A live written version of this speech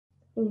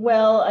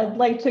Well, I'd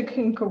like to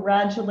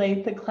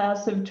congratulate the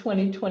class of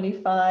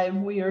 2025.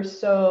 We are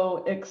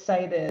so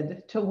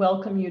excited to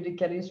welcome you to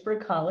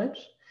Gettysburg College.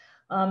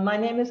 My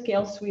name is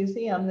Gail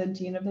Sweezy. I'm the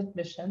Dean of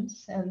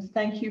Admissions, and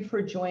thank you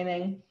for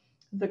joining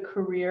the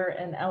Career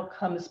and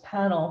Outcomes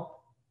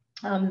panel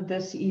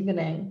this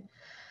evening.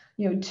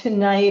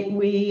 Tonight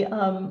we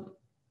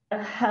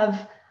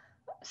have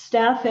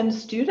staff and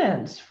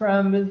students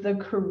from the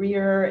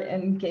career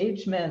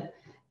engagement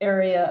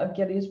area of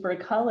Gettysburg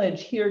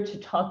College here to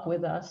talk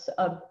with us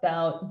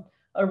about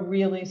a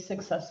really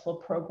successful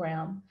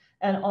program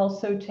and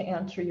also to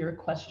answer your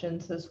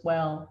questions as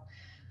well.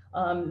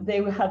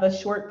 They will have a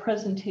short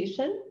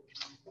presentation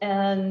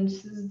and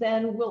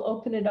then we'll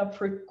open it up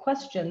for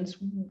questions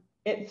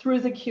through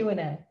the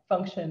Q&A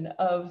function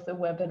of the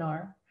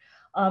webinar.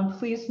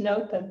 Please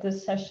note that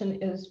this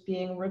session is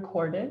being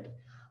recorded.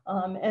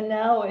 And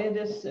now it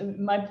is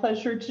my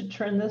pleasure to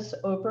turn this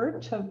over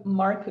to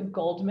Marc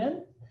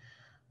Goldman,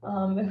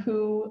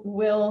 who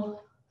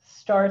will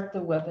start the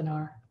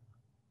webinar.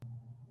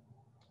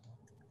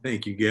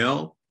 Thank you,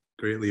 Gail.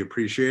 Greatly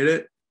appreciate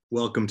it.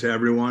 Welcome to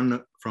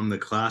everyone from the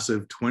class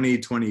of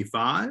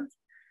 2025.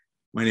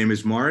 My name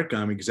is Marc.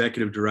 I'm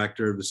Executive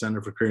Director of the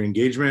Center for Career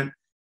Engagement,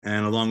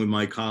 and along with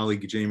my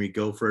colleague, Jamie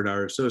Guilford,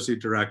 our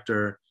Associate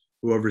Director,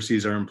 who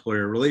oversees our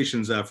employer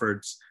relations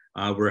efforts,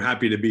 we're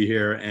happy to be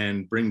here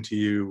and bring to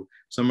you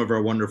some of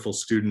our wonderful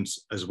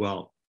students as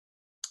well.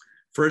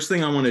 First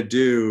thing I want to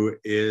do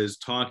is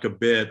talk a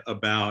bit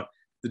about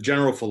the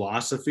general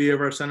philosophy of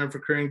our Center for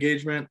Career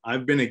Engagement.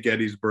 I've been at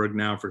Gettysburg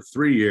now for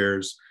 3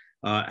 years,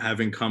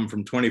 having come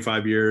from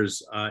 25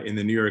 years in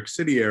the New York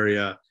City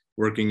area,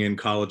 working in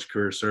college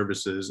career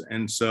services.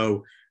 And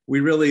so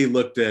we really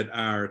looked at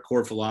our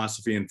core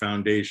philosophy and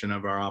foundation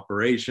of our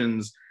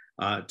operations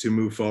to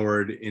move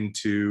forward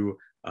into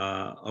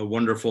a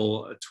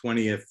wonderful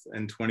 20th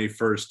and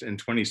 21st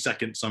and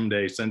 22nd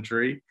someday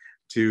century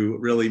to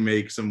really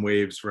make some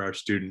waves for our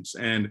students.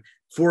 And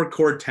 4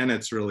 core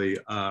tenets really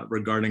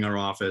regarding our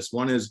office.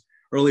 One is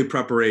early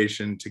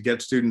preparation to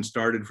get students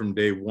started from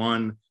day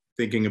one,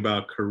 thinking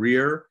about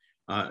career.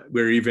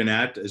 We're even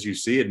at, as you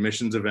see,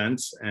 admissions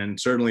events, and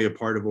certainly a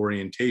part of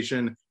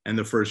orientation and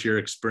the first year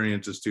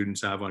experience that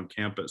students have on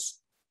campus.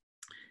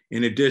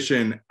 In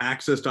addition,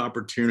 access to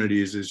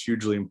opportunities is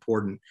hugely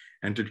important,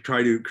 and to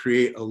try to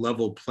create a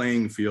level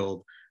playing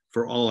field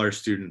for all our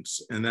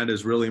students. And that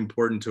is really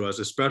important to us,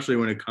 especially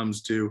when it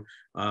comes to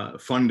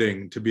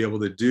funding to be able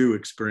to do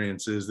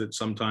experiences that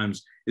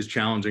sometimes is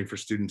challenging for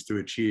students to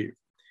achieve.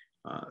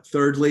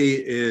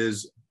 Thirdly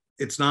is,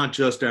 it's not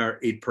just our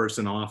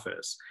 8-person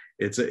office.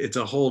 It's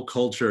a whole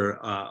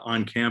culture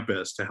on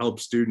campus to help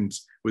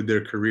students with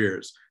their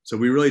careers. So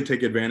we really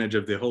take advantage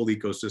of the whole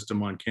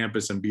ecosystem on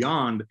campus and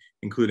beyond,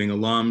 including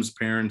alums,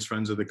 parents,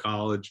 friends of the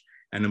college,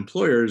 and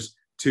employers,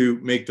 to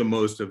make the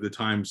most of the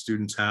time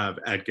students have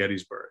at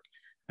Gettysburg.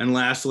 And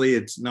lastly,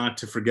 it's not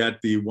to forget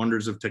the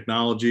wonders of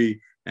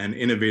technology and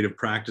innovative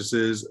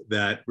practices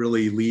that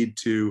really lead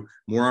to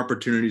more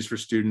opportunities for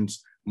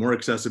students, more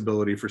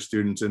accessibility for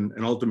students, and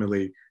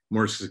ultimately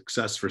more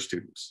success for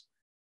students.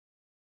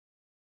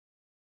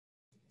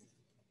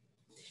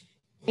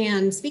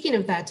 And speaking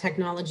of that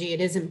technology, it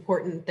is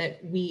important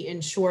that we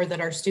ensure that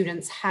our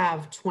students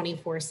have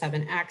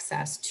 24/7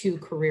 access to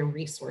career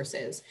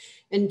resources.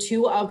 And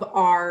 2 of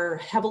our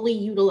heavily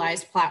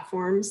utilized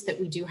platforms that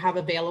we do have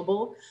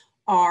available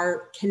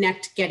are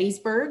Connect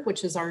Gettysburg,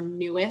 which is our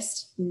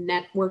newest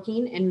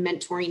networking and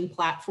mentoring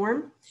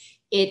platform.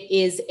 It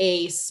is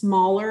a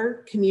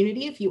smaller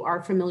community. If you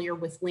are familiar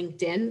with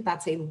LinkedIn,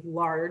 that's a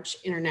large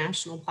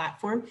international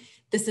platform.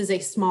 This is a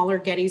smaller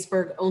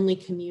Gettysburg only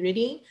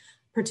community,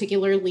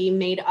 particularly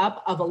made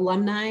up of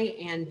alumni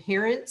and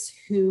parents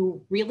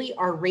who really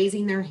are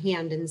raising their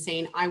hand and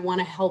saying, I want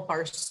to help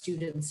our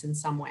students in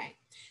some way.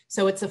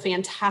 So it's a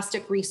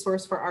fantastic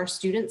resource for our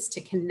students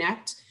to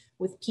connect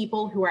with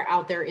people who are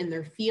out there in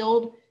their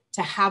field,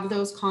 to have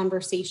those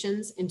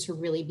conversations and to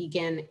really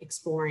begin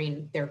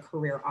exploring their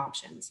career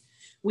options.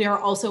 We are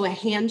also a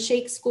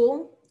handshake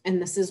school,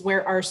 and this is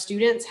where our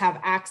students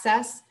have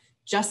access.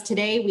 Just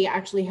today, we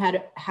actually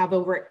have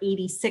over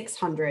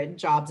 8,600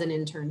 jobs and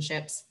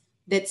internships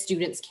that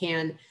students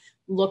can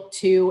look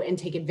to and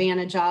take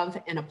advantage of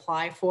and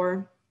apply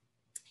for.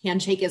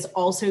 Handshake is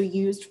also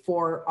used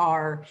for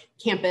our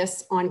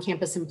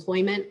on-campus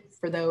employment,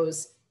 for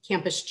those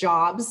campus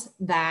jobs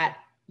that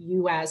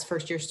you as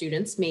first-year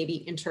students may be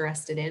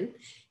interested in.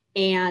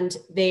 And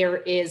there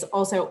is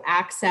also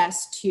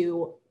access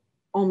to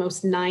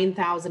almost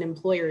 9,000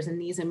 employers, and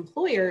these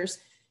employers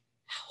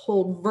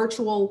hold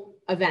virtual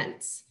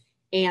events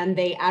and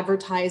they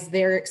advertise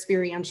their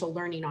experiential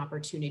learning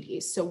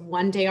opportunities. So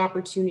 1-day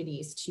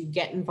opportunities to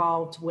get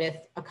involved with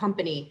a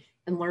company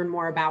and learn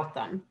more about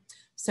them.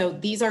 So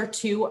these are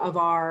 2 of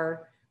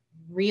our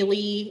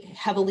really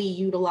heavily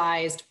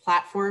utilized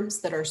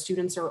platforms that our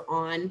students are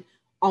on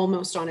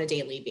almost on a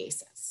daily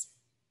basis.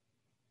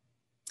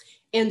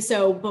 And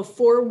so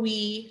before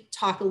we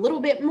talk a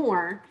little bit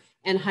more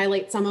and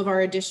highlight some of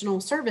our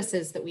additional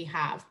services that we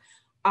have,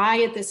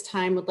 I, at this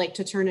time, would like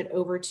to turn it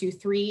over to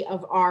three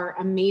of our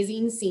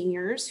amazing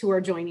seniors who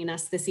are joining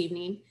us this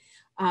evening.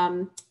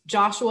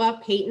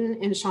 Joshua, Peyton,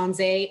 and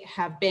Shanze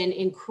have been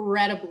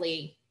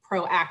incredibly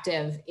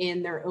proactive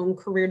in their own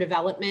career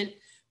development.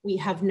 We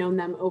have known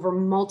them over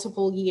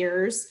multiple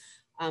years.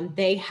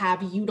 They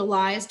have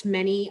utilized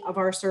many of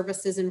our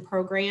services and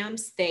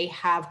programs. They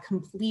have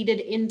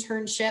completed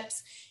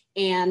internships,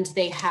 and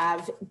they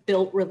have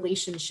built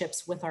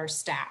relationships with our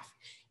staff.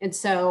 And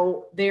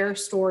so their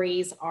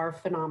stories are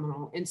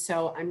phenomenal. And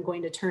so I'm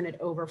going to turn it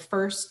over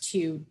first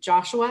to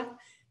Joshua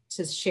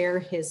to share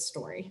his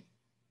story.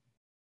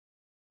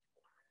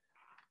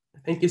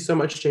 Thank you so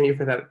much, Jamie,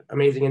 for that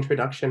amazing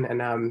introduction.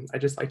 And I'd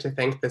just like to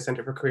thank the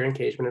Center for Career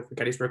Engagement and for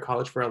Gettysburg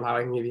College for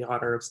allowing me the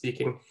honor of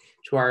speaking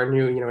to our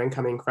new,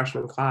 incoming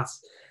freshman class.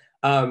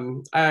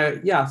 My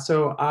name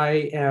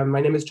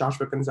is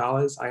Joshua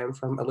Gonzalez. I am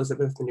from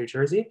Elizabeth, New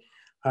Jersey.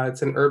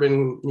 It's an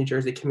urban New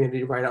Jersey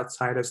community right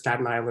outside of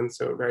Staten Island,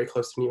 so very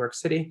close to New York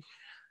City.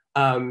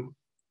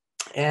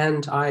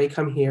 And I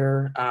come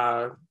here,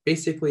 at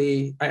least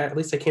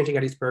I came to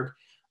Gettysburg,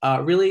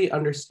 really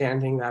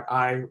understanding that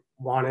I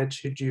wanted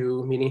to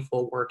do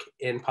meaningful work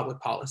in public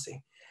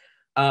policy.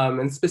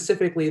 And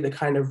specifically the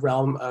kind of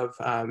realm of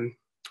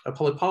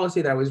public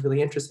policy that I was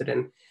really interested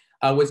in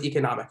was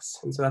economics.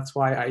 And so that's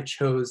why I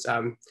chose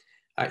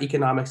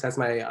economics as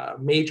my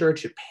major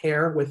to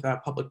pair with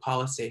public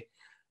policy,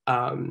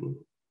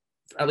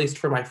 at least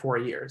for my 4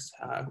 years.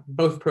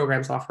 Both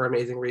programs offer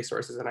amazing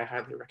resources and I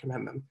highly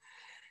recommend them.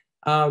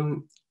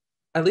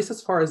 At least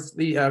as far as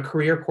the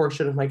career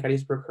portion of my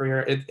Gettysburg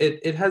career,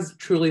 it has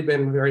truly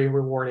been very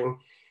rewarding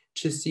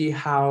to see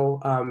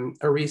how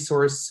a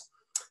resource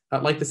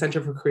like the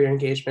Center for Career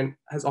Engagement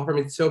has offered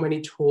me so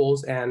many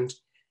tools and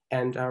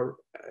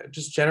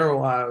just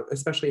general,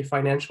 especially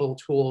financial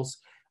tools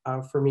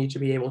for me to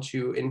be able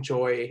to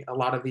enjoy a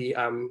lot of the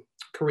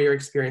career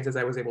experiences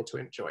I was able to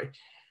enjoy.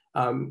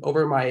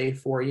 Over my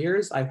 4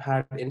 years, I've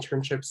had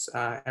internships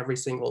every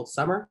single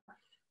summer.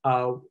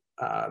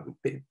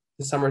 The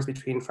summers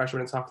between freshman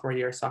and sophomore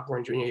year, sophomore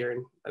and junior year,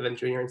 and then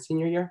junior and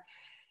senior year.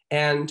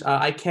 And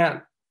I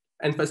can't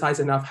emphasize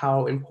enough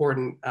how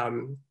important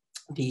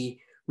the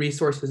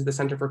resources the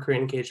Center for Career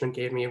Engagement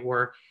gave me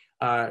were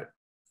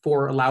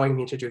for allowing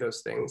me to do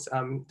those things.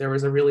 There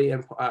was a really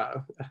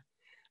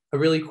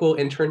cool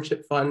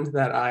internship fund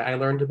that I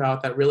learned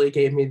about that really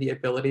gave me the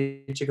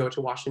ability to go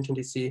to Washington,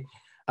 D.C.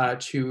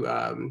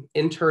 To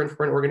intern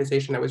for an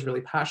organization I was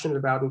really passionate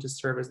about and to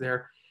serve as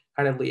their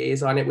kind of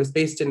liaison. It was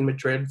based in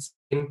Madrid,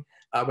 Spain,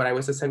 but I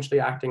was essentially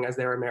acting as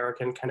their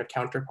American kind of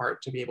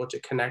counterpart to be able to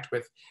connect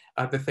with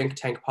the think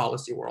tank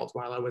policy world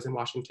while I was in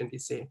Washington,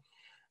 D.C.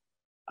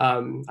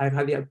 I've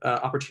had the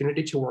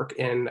opportunity to work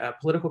in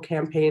political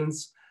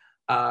campaigns,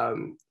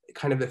 kind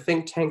of the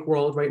think tank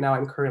world. Right now,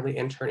 I'm currently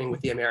interning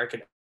with the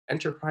American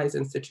Enterprise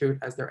Institute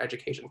as their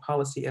education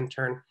policy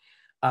intern.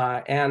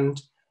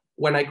 And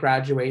when I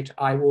graduate,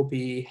 I will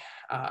be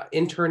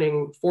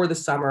interning for the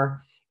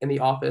summer in the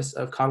office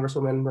of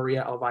Congresswoman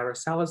Maria Elvira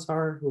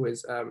Salazar, who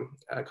is a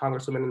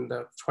Congresswoman in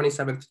the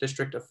 27th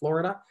District of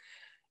Florida.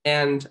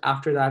 And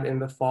after that, in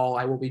the fall,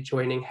 I will be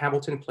joining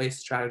Hamilton Place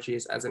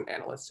Strategies as an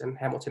analyst. And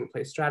Hamilton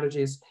Place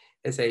Strategies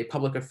is an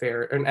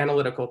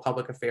analytical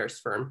public affairs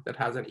firm that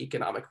has an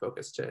economic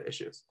focus to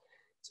issues.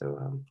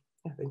 So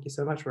thank you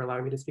so much for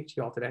allowing me to speak to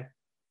you all today.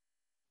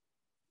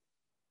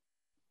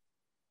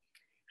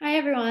 Hi,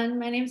 everyone.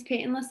 My name is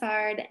Peyton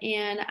Lassard,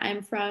 and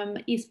I'm from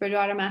East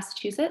Bridgewater,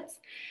 Massachusetts.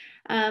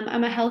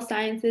 I'm a health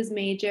sciences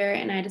major,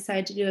 and I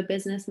decided to do a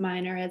business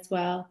minor as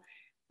well.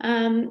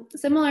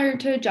 Similar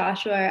to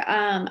Joshua,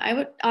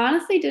 I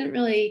honestly didn't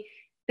really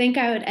think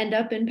I would end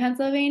up in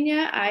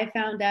Pennsylvania. I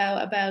found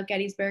out about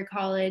Gettysburg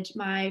College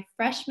my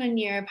freshman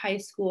year of high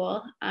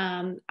school.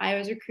 I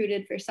was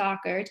recruited for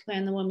soccer to play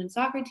on the women's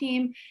soccer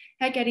team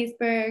at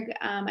Gettysburg.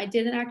 I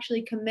didn't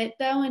actually commit,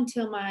 though,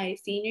 until my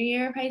senior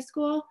year of high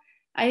school.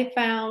 I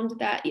found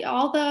that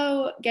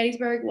although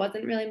Gettysburg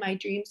wasn't really my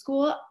dream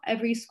school,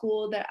 every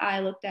school that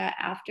I looked at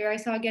after I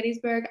saw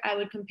Gettysburg, I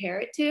would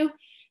compare it to.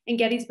 And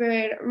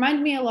Gettysburg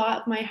reminded me a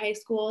lot of my high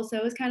school. So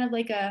it was kind of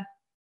like a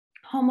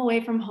home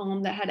away from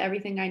home that had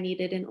everything I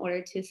needed in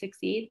order to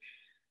succeed.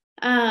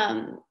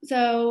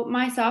 So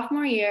my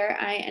sophomore year,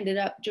 I ended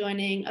up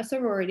joining a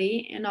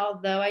sorority. And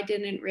although I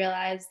didn't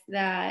realize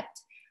that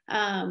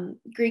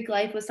Greek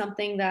life was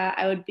something that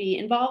I would be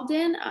involved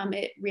in,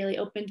 it really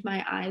opened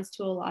my eyes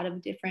to a lot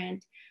of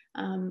different,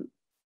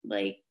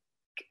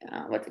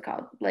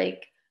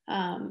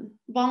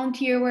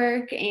 volunteer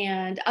work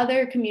and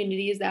other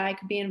communities that I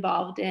could be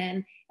involved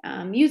in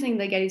using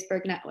the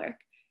Gettysburg Network.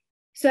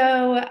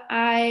 So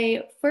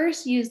I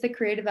first used the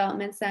Career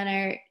Development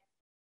Center,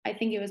 I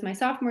think it was my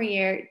sophomore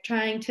year,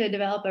 trying to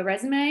develop a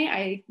resume.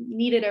 I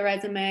needed a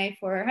resume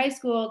for high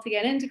school to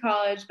get into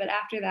college, but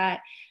after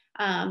that,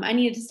 I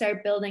needed to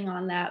start building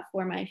on that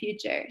for my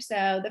future.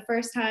 So the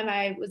first time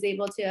I was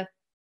able to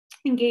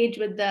engage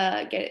with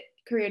the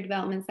Career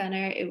Development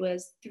Center, it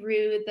was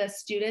through the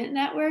student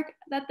network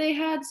that they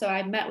had. So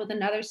I met with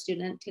another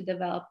student to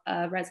develop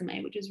a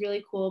resume, which was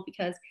really cool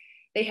because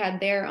they had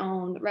their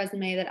own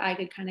resume that I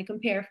could kind of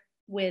compare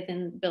with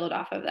and build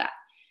off of that.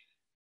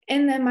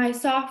 And then my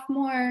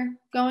sophomore,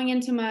 going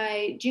into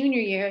my junior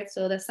year,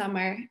 so the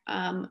summer,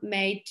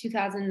 May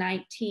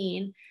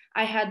 2019,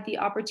 I had the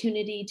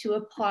opportunity to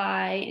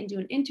apply and do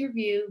an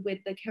interview with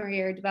the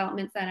Career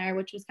Development Center,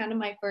 which was kind of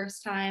my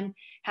first time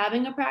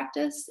having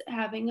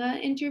an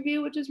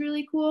interview, which was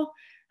really cool.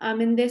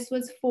 And this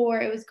was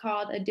it was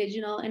called a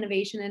Digital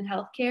Innovation in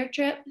Healthcare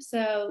trip.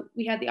 So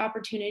we had the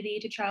opportunity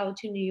to travel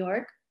to New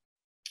York.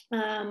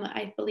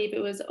 I believe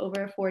it was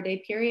over a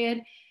 4-day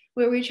period,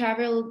 where we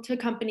traveled to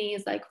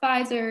companies like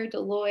Pfizer,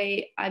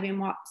 Deloitte, IBM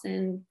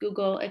Watson,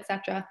 Google,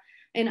 etc.,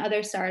 and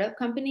other startup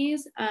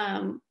companies,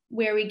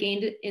 where we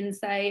gained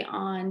insight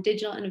on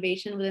digital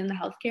innovation within the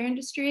healthcare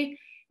industry,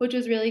 which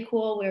was really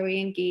cool, where we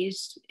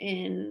engaged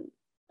in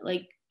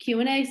like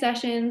Q&A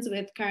sessions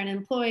with current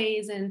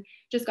employees and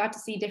just got to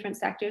see different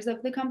sectors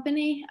of the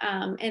company.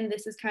 And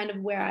this is kind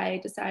of where I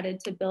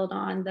decided to build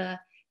on the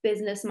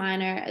business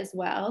minor as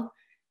well.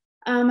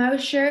 I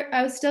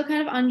was still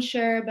kind of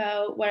unsure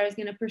about what I was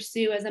going to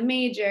pursue as a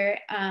major,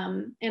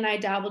 and I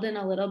dabbled in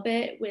a little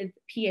bit with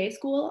PA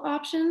school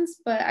options,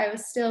 but I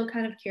was still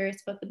kind of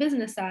curious about the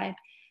business side.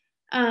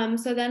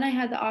 So then I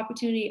had the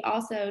opportunity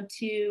also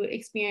to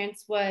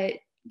experience what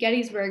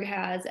Gettysburg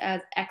has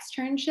as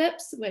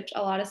externships, which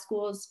a lot of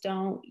schools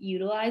don't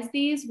utilize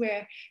these,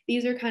 where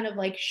these are kind of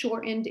like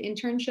shortened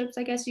internships,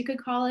 I guess you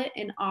could call it,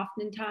 and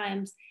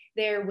oftentimes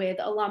they're with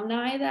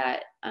alumni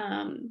that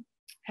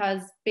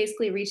has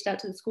basically reached out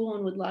to the school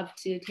and would love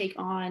to take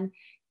on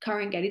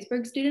current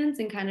Gettysburg students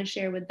and kind of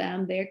share with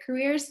them their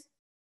careers,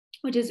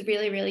 which is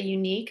really, really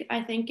unique,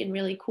 I think, and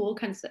really cool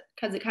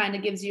because it kind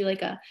of gives you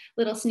like a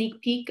little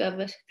sneak peek of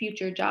a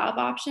future job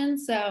option.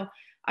 So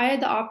I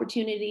had the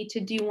opportunity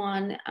to do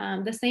one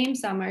the same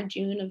summer,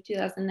 June of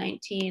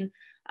 2019,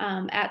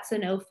 at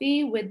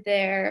Sanofi with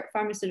their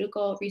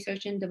pharmaceutical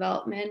research and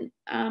development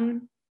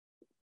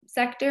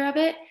sector of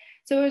it.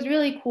 So it was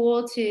really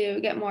cool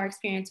to get more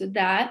experience with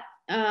that.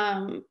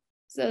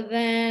 So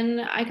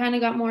then I kind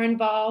of got more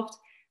involved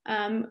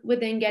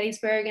within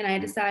Gettysburg, and I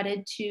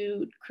decided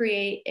to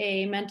create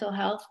a mental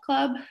health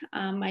club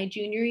my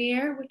junior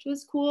year, which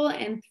was cool.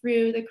 And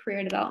through the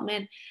career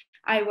development,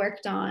 I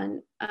worked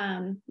on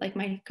like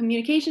my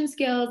communication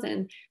skills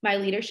and my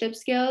leadership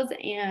skills,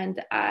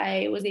 and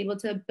I was able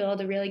to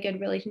build a really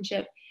good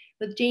relationship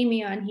with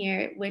Jamie on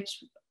here,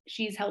 which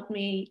she's helped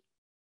me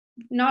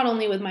not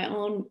only with my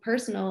own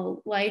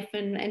personal life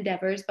and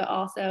endeavors, but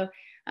also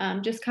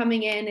just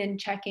coming in and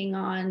checking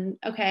on,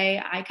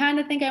 okay, I kind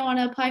of think I want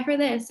to apply for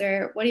this,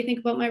 or what do you think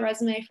about my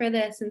resume for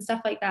this, and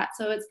stuff like that.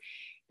 So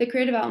the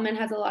career development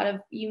has a lot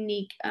of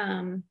unique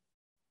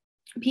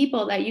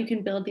people that you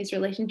can build these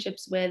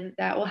relationships with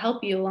that will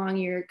help you along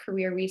your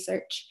career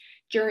research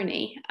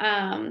journey.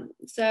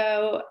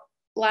 So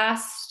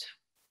last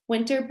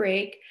winter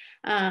break,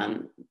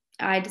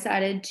 I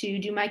decided to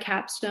do my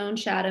capstone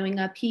shadowing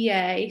a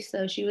PA.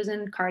 So she was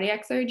in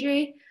cardiac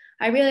surgery.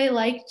 I really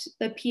liked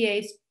the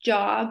PA's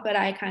job, but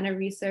I kind of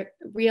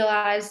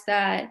realized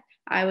that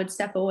I would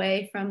step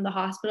away from the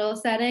hospital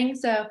setting.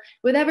 So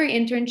with every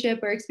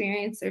internship or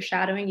experience or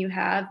shadowing you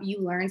have,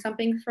 you learn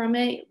something from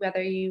it,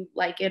 whether you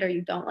like it or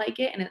you don't like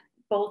it, and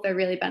both are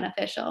really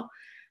beneficial.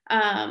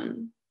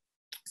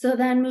 So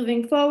then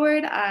moving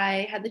forward,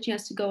 I had the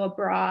chance to go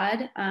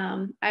abroad.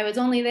 I was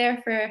only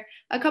there for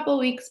a couple of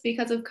weeks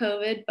because of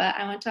COVID, but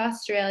I went to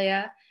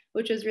Australia,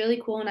 which was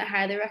really cool, and I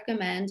highly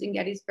recommend. And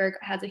Gettysburg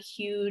has a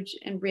huge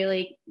and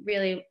really,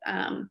 really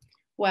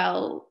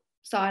well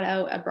sought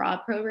out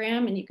abroad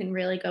program, and you can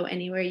really go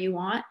anywhere you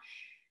want.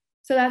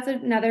 So that's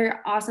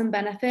another awesome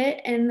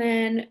benefit. And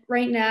then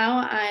right now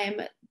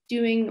I'm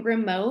doing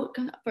remote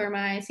for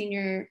my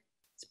senior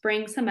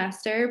spring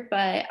semester,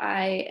 but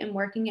I am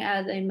working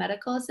as a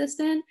medical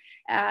assistant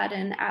at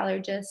an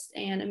allergist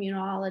and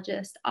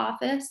immunologist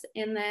office.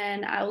 And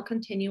then I will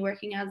continue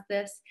working as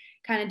this,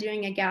 kind of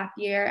doing a gap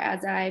year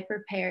as I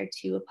prepare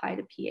to apply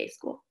to PA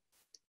school.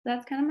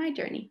 That's kind of my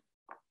journey.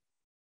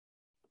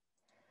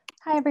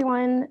 Hi,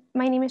 everyone.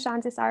 My name is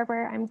Shanta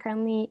Sarwar. I'm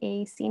currently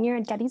a senior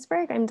at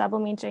Gettysburg. I'm double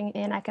majoring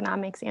in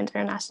economics and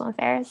international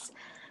affairs.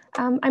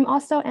 I'm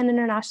also an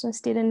international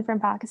student from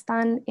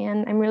Pakistan,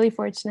 and I'm really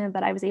fortunate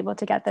that I was able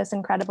to get this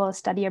incredible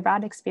study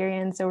abroad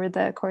experience over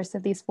the course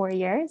of these 4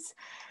 years.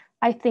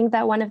 I think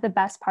that one of the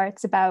best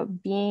parts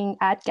about being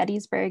at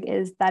Gettysburg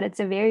is that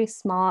it's a very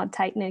small,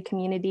 tight-knit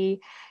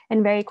community,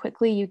 and very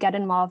quickly you get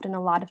involved in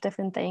a lot of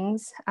different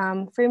things.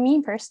 For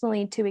me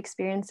personally, 2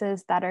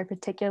 experiences that are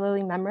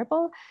particularly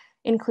memorable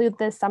include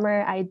this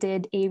summer I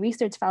did a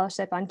research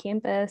fellowship on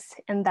campus,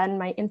 and then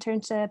my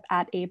internship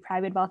at a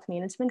private wealth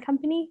management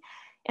company.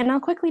 And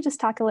I'll quickly just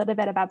talk a little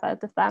bit about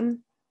both of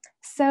them.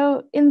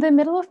 So in the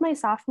middle of my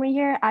sophomore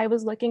year, I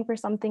was looking for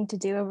something to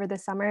do over the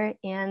summer,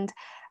 and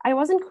I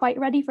wasn't quite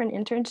ready for an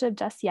internship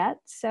just yet.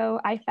 So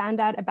I found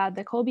out about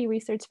the Colby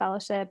Research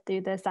Fellowship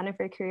through the Center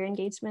for Career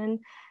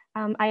Engagement.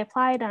 I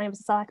applied and I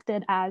was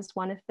selected as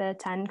one of the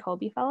 10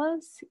 Colby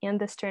Fellows, and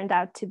this turned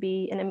out to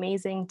be an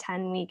amazing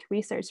 10-week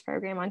research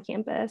program on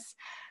campus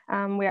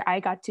where I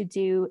got to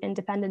do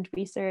independent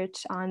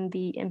research on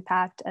the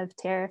impact of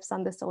tariffs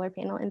on the solar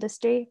panel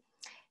industry.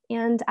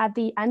 And at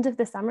the end of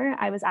the summer,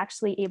 I was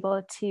actually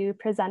able to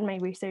present my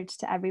research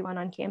to everyone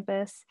on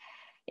campus.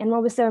 And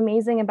what was so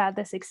amazing about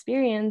this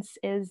experience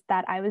is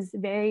that I was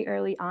very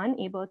early on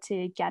able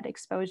to get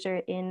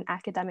exposure in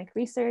academic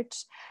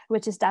research,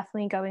 which is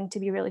definitely going to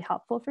be really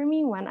helpful for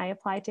me when I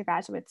apply to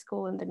graduate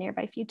school in the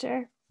nearby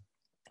future.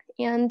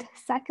 And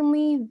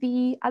secondly,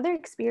 the other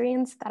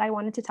experience that I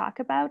wanted to talk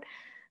about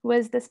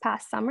was this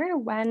past summer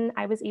when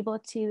I was able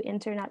to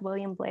intern at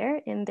William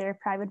Blair in their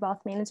private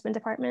wealth management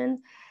department.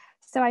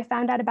 So I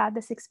found out about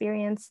this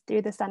experience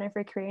through the Center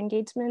for Career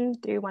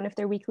Engagement, through one of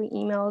their weekly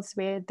emails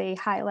where they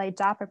highlight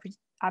job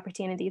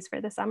opportunities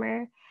for the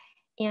summer.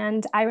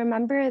 And I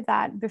remember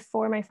that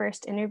before my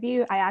first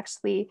interview, I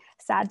actually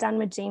sat down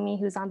with Jamie,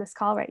 who's on this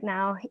call right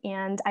now,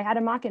 and I had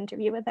a mock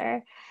interview with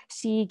her.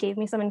 She gave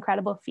me some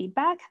incredible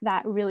feedback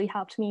that really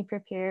helped me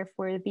prepare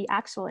for the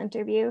actual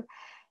interview.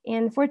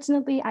 And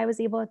fortunately, I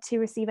was able to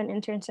receive an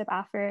internship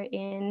offer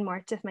in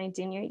March of my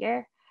junior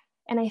year.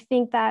 And I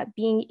think that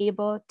being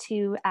able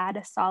to add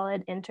a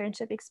solid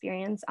internship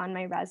experience on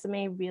my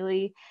resume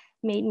really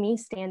made me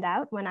stand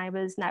out when I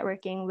was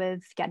networking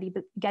with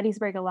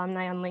Gettysburg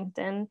alumni on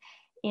LinkedIn.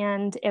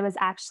 And it was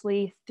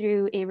actually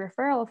through a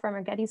referral from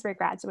a Gettysburg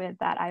graduate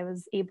that I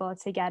was able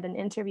to get an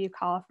interview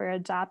call for a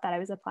job that I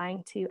was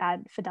applying to at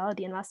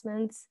Fidelity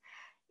Investments.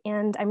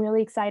 And I'm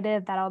really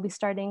excited that I'll be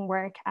starting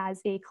work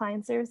as a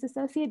client service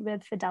associate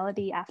with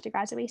Fidelity after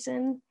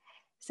graduation.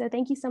 So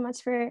thank you so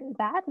much for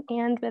that.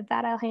 And with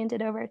that, I'll hand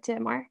it over to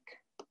Mark.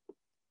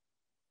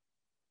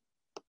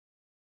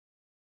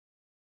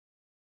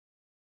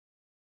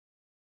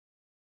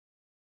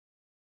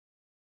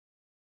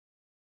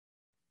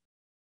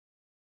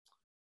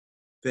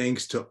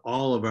 Thanks to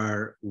all of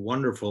our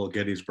wonderful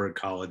Gettysburg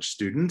College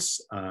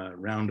students.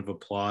 Round of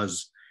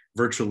applause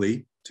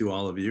virtually to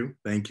all of you.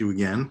 Thank you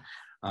again.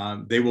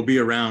 They will be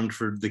around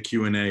for the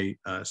Q&A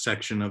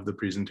section of the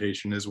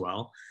presentation as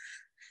well.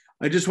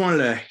 I just wanted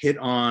to hit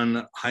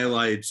on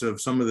highlights of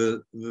some of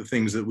the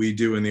things that we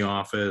do in the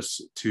office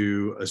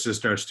to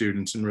assist our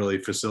students and really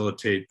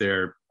facilitate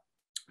their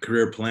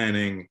career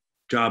planning,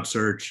 job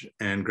search,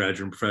 and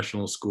graduate and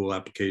professional school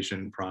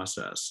application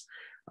process.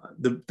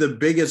 The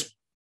biggest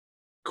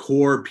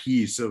core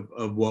piece of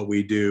what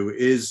we do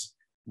is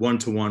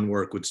one-to-one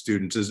work with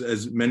students.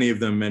 As many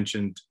of them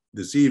mentioned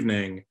this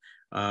evening,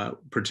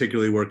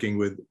 particularly working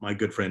with my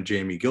good friend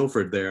Jamie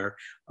Guilford there,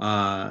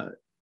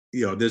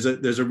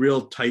 there's a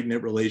real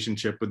tight-knit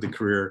relationship with the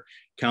career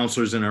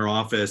counselors in our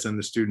office and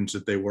the students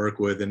that they work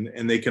with,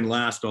 and they can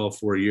last all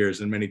 4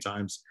 years, and many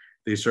times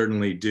they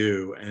certainly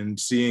do. And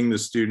seeing the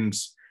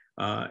students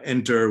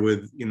enter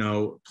with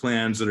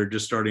plans that are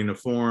just starting to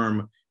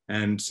form,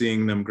 and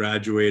seeing them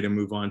graduate and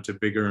move on to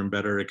bigger and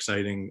better,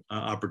 exciting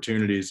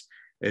opportunities,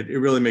 it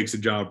really makes the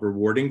job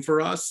rewarding for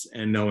us.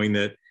 And knowing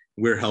that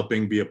we're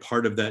helping be a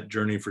part of that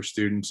journey for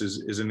students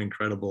is an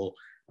incredible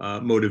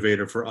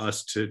motivator for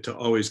us to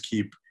always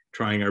keep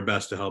trying our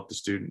best to help the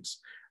students.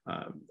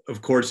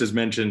 Of course, as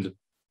mentioned,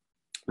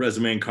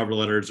 resume and cover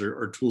letters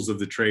are tools of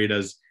the trade,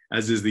 as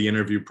is the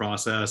interview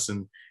process.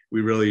 And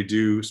we really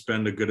do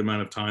spend a good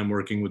amount of time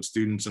working with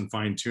students and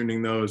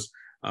fine-tuning those.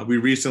 We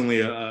recently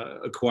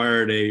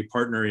acquired a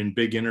partner in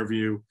Big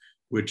Interview,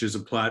 which is a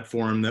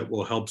platform that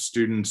will help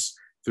students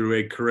through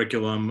a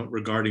curriculum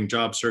regarding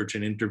job search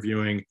and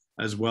interviewing,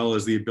 as well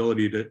as the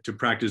ability to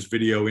practice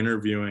video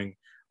interviewing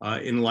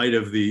in light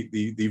of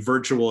the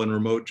virtual and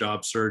remote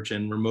job search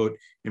and remote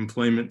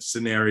employment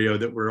scenario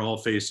that we're all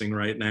facing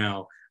right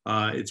now.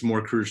 It's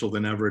more crucial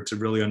than ever to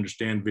really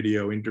understand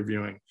video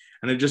interviewing.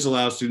 And it just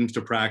allows students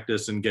to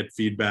practice and get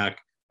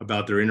feedback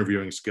about their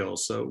interviewing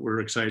skills. So we're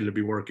excited to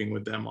be working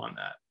with them on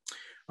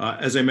that.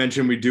 As I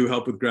mentioned, we do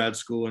help with grad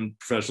school and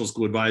professional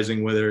school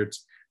advising, whether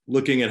it's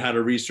looking at how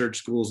to research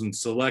schools and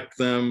select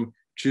them,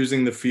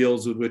 choosing the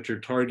fields with which you're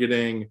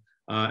targeting,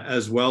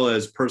 as well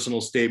as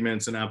personal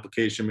statements and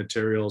application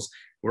materials.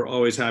 We're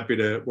always happy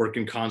to work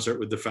in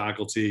concert with the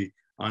faculty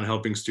on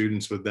helping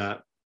students with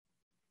that.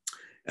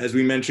 As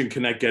we mentioned,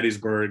 Connect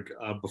Gettysburg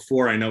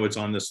before, I know it's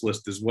on this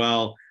list as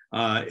well.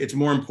 It's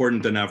more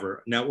important than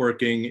ever.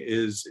 Networking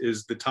is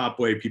the top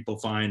way people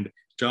find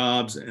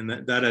jobs, and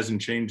that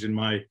hasn't changed in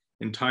my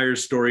entire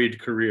storied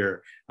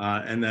career.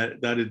 And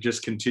that it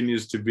just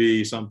continues to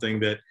be something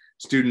that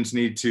students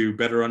need to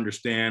better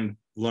understand,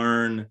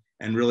 learn,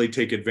 and really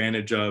take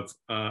advantage of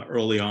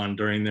early on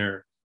during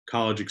their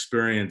college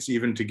experience,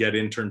 even to get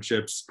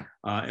internships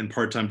and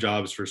part-time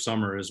jobs for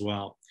summer as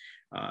well.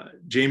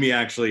 Jamie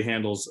actually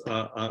handles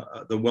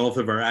the wealth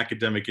of our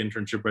academic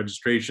internship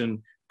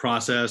registration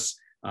process.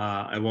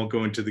 I won't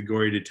go into the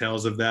gory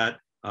details of that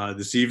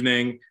this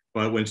evening,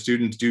 but when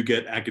students do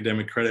get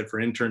academic credit for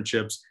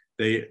internships,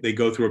 they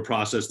go through a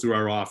process through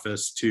our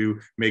office to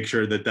make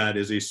sure that that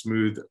is a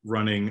smooth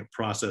running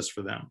process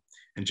for them.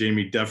 And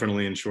Jamie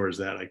definitely ensures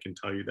that, I can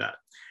tell you that.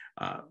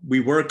 We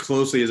work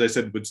closely, as I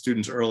said, with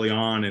students early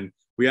on, and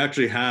we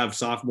actually have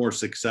sophomore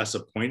success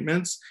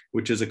appointments,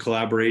 which is a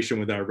collaboration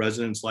with our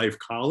residence life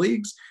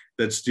colleagues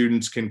that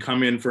students can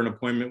come in for an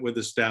appointment with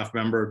a staff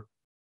member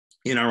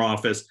in our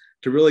office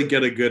to really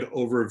get a good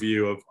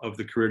overview of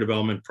the career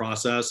development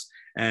process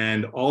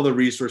and all the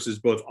resources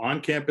both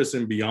on campus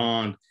and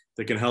beyond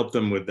that can help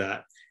them with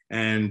that.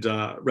 And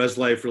Res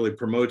Life really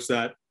promotes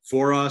that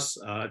for us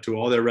to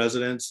all their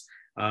residents.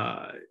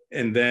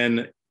 And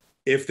then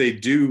if they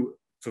do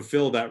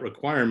fulfill that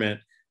requirement,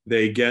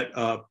 they get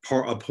a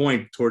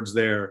point towards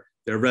their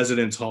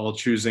residence hall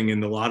choosing in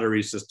the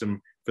lottery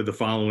system for the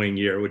following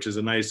year, which is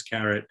a nice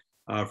carrot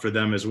for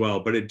them as well.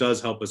 But it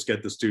does help us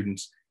get the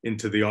students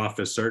into the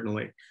office,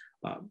 certainly.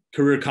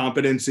 Career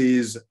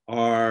competencies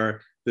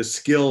are the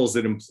skills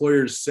that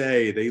employers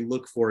say they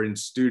look for in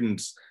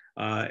students,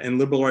 and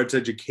liberal arts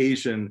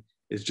education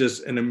is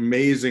just an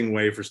amazing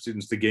way for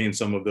students to gain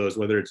some of those,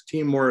 whether it's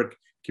teamwork,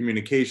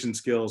 communication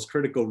skills,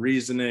 critical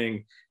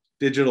reasoning,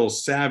 digital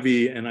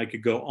savvy, and I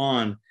could go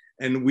on.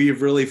 And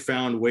we've really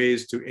found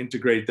ways to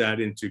integrate that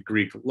into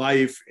Greek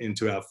life,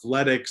 into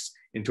athletics,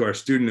 into our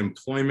student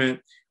employment.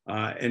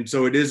 And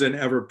so it is an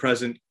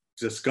ever-present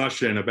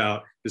discussion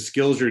about the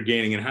skills you're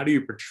gaining and how do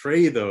you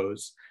portray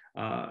those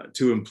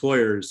to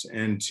employers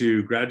and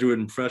to graduate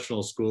and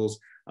professional schools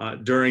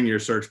during your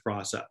search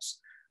process.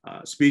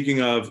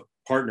 Speaking of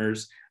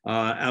partners,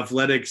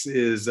 athletics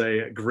is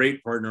a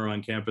great partner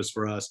on campus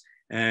for us.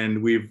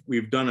 And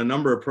we've done a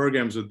number of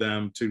programs with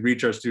them to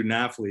reach our student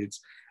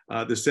athletes.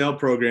 The SAIL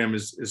program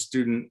is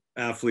student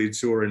athletes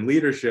who are in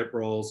leadership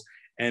roles,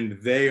 and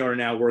they are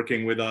now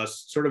working with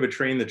us, sort of a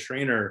train the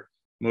trainer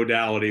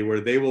modality, where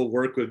they will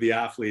work with the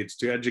athletes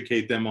to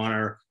educate them on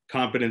our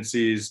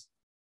competencies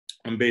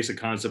on basic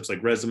concepts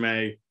like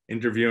resume,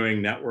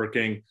 interviewing,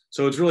 networking.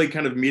 So it's really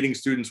kind of meeting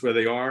students where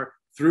they are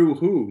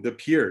through the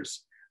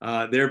peers,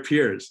 their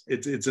peers.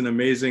 It's an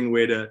amazing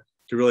way to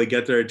really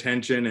get their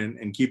attention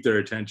and keep their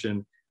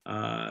attention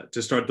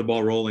to start the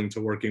ball rolling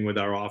to working with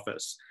our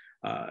office.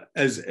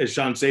 As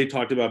Shansei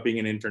talked about being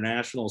an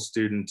international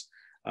student,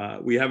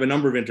 we have a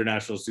number of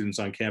international students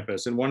on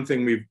campus. And one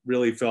thing we've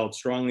really felt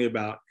strongly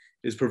about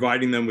is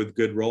providing them with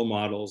good role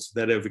models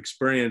that have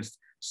experienced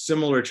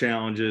similar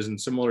challenges and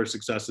similar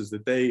successes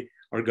that they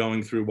are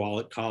going through while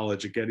at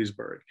college at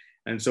Gettysburg.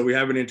 And so we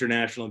have an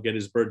international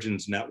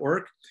Gettysburgians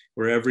network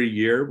where every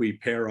year we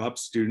pair up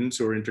students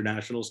who are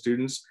international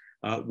students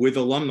with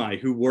alumni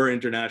who were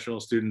international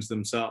students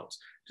themselves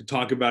to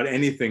talk about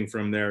anything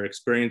from their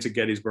experience at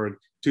Gettysburg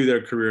to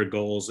their career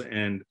goals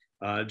and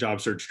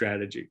job search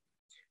strategy.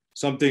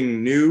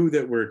 Something new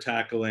that we're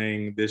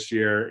tackling this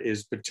year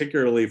is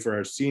particularly for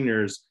our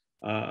seniors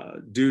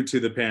due to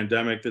the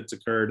pandemic that's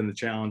occurred and the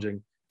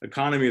challenging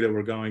economy that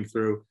we're going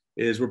through,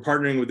 is we're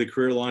partnering with the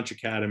Career Launch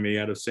Academy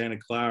out of Santa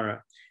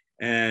Clara.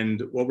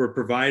 And what we're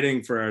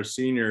providing for our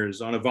seniors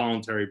on a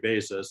voluntary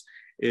basis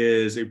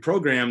is a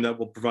program that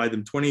will provide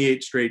them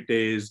 28 straight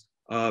days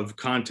of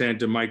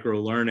content and micro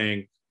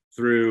learning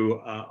through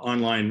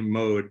online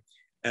mode,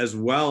 as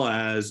well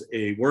as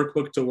a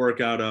workbook to work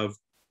out of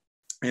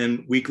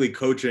and weekly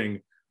coaching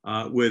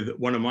with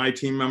one of my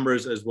team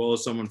members, as well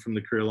as someone from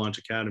the Career Launch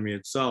Academy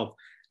itself,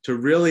 to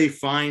really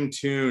fine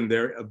tune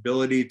their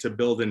ability to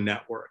build a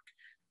network,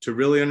 to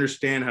really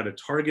understand how to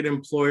target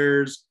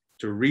employers,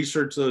 to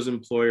research those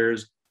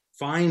employers,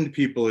 find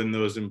people in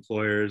those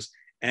employers,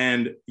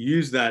 and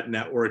use that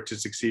network to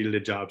succeed at a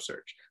job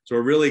search. So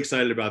we're really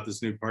excited about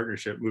this new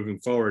partnership moving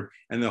forward.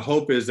 And the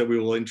hope is that we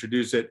will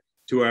introduce it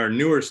to our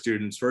newer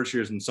students, first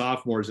years and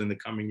sophomores in the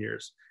coming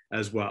years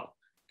as well.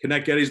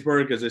 Connect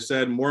Gettysburg, as I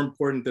said, more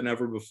important than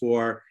ever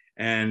before.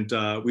 And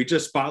we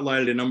just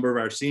spotlighted a number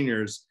of our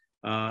seniors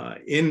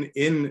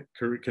in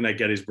Connect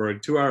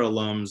Gettysburg to our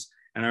alums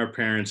and our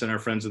parents and our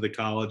friends of the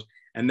college.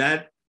 And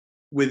that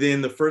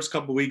within the first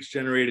couple of weeks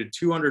generated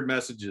 200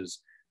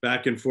 messages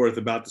back and forth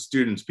about the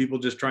students, people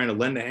just trying to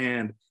lend a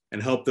hand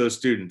and help those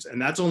students. And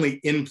that's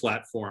only in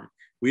platform.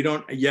 We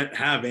don't yet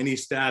have any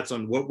stats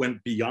on what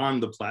went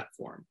beyond the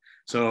platform.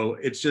 So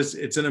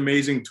it's an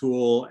amazing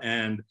tool,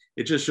 and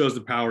it just shows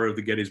the power of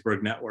the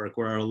Gettysburg Network,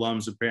 where our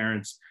alums and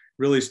parents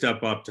really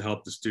step up to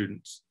help the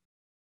students.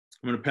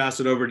 I'm going to pass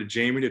it over to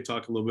Jamie to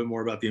talk a little bit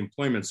more about the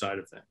employment side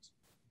of things.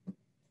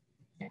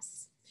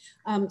 Yes.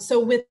 So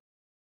with,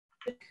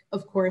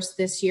 of course,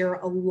 this year,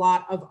 a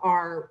lot of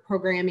our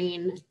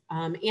programming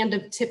and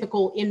of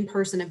typical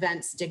in-person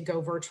events did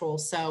go virtual.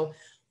 So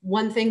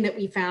one thing that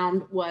we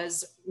found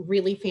was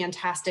really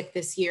fantastic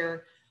this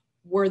year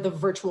were the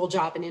virtual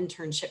job and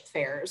internship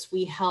fairs.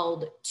 We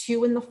held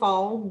 2 in the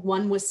fall.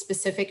 One was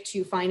specific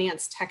to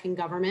finance, tech, and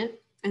government.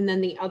 And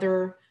then the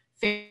other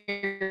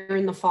fair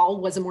in the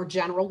fall was a more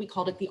general, we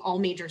called it the All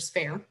Majors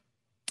Fair.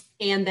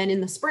 And then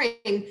in the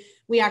spring,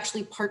 we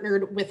actually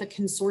partnered with a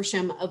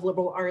consortium of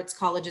liberal arts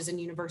colleges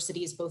and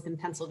universities, both in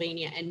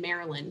Pennsylvania and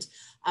Maryland,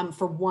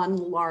 for one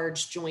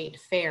large joint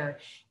fair.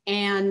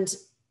 And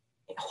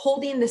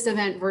holding this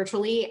event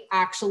virtually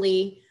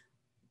actually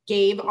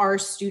gave our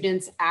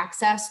students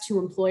access to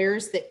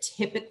employers that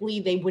typically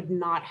they would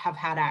not have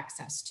had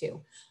access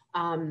to.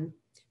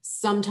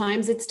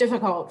 Sometimes it's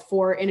difficult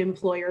for an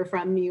employer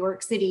from New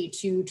York City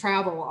to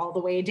travel all the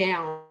way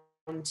down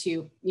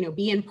to,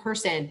 be in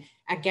person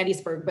at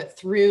Gettysburg, but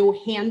through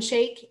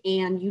Handshake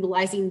and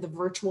utilizing the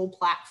virtual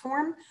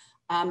platform,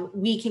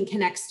 we can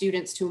connect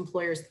students to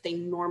employers that they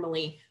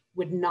normally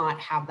would not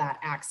have that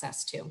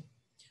access to.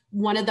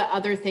 One of the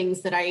other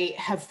things that I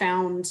have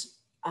found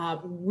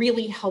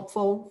really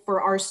helpful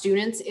for our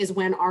students is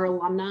when our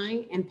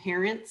alumni and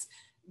parents,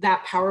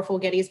 that powerful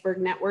Gettysburg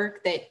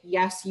Network that,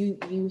 yes, you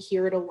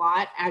hear it a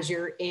lot as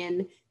you're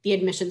in the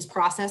admissions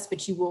process,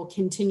 but you will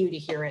continue to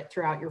hear it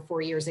throughout your 4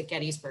 years at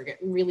Gettysburg. It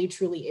really,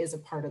 truly is a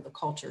part of the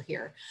culture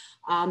here.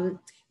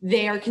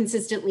 They are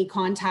consistently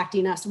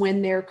contacting us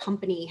when their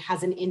company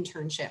has an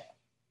internship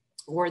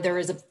or there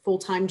is a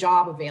full-time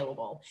job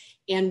available,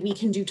 and we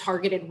can do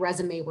targeted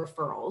resume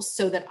referrals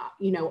so that,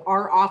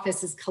 our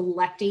office is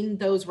collecting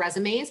those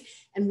resumes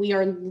and we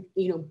are,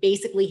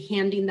 basically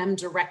handing them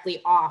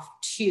directly off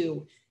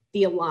to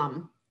the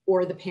alum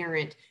or the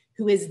parent,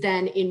 who is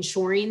then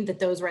ensuring that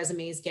those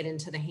resumes get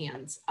into the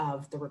hands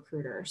of the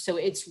recruiter. So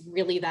it's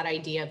really that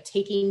idea of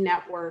taking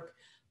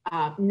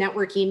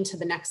networking to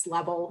the next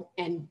level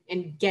and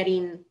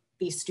getting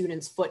these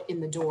students' foot in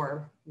the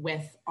door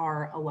with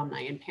our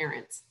alumni and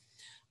parents.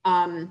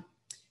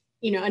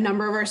 A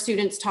number of our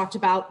students talked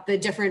about the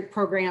different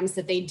programs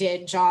that they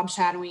did: job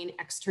shadowing,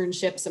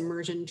 externships,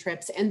 immersion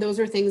trips. And those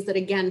are things that,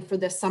 again, for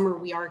this summer,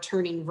 we are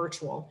turning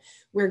virtual.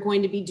 We're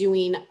going to be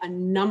doing a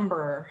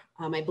number,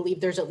 I believe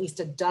there's at least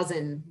a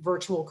dozen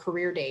virtual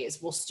career days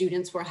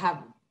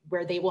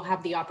where they will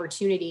have the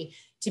opportunity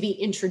to be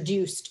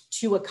introduced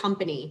to a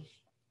company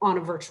on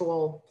a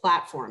virtual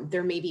platform.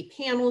 There may be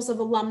panels of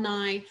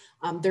alumni,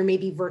 there may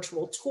be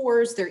virtual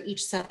tours. They're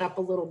each set up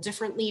a little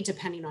differently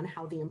depending on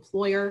how the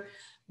employer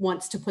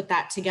wants to put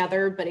that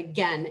together. But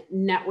again,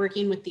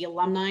 networking with the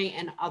alumni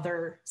and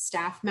other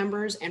staff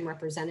members and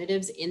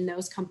representatives in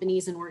those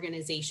companies and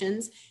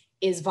organizations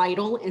is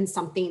vital and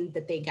something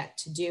that they get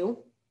to do.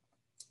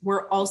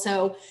 We're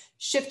also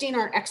shifting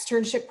our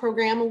externship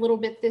program a little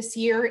bit this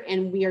year,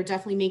 and we are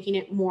definitely making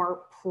it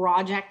more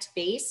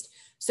project-based.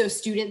 So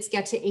students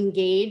get to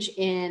engage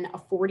in a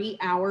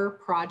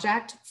 40-hour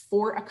project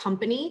for a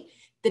company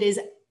that is,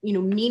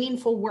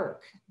 meaningful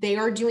work. They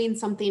are doing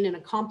something and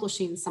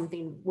accomplishing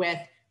something with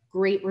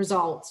great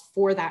results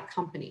for that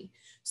company.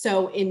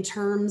 So in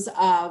terms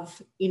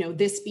of,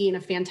 this being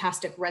a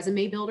fantastic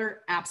resume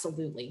builder,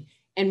 absolutely.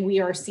 And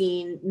we are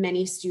seeing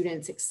many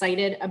students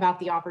excited about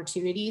the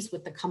opportunities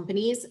with the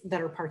companies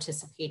that are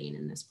participating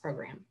in this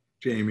program.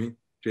 Jamie.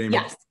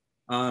 Yes.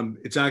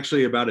 It's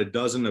actually about a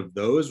dozen of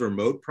those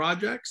remote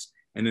projects.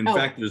 And in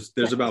fact,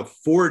 there's about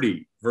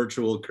 40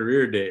 virtual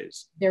career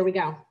days. There we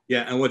go.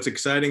 Yeah. And what's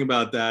exciting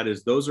about that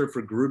is those are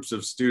for groups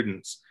of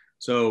students.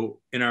 So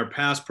in our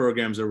past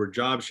programs, there were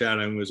job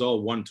shadowing, was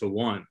all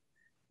one-to-one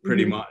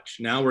pretty much.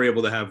 Now we're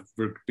able to have,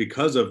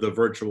 because of the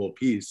virtual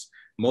piece,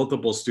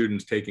 multiple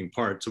students taking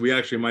part. So we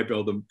actually might be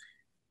able to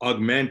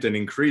augment and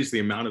increase the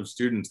amount of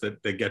students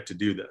that get to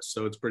do this.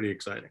 So it's pretty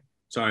exciting.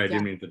 Sorry, I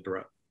didn't mean to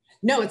interrupt.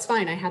 No, it's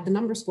fine. I had the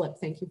numbers flipped.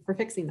 Thank you for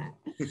fixing that.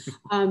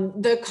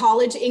 The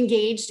college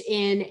engaged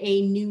in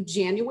a new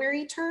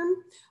January term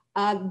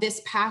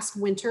this past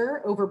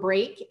winter over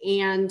break,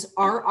 and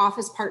our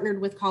office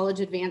partnered with College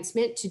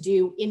Advancement to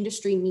do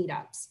industry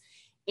meetups.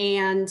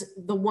 And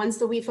the ones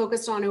that we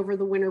focused on over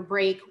the winter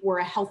break were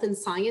a health and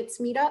science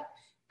meetup,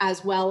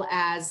 as well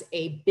as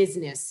a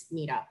business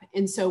meetup.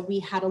 And so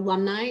we had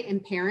alumni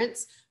and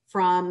parents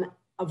from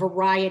a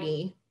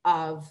variety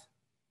of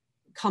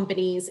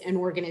companies and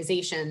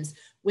organizations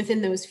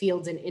within those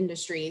fields and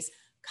industries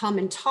come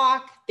and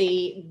talk.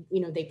 They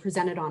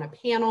presented on a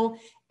panel,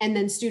 and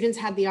then students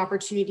had the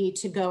opportunity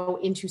to go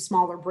into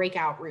smaller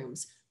breakout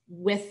rooms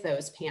with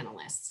those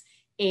panelists.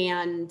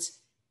 And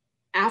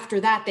after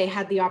that, they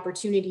had the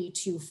opportunity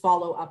to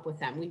follow up with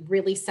them. We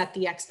really set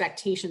the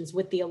expectations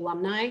with the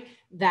alumni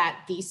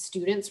that these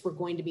students were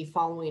going to be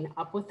following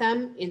up with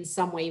them in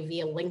some way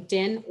via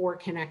LinkedIn or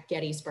Connect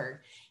Gettysburg.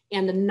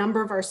 And a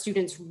number of our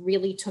students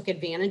really took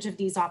advantage of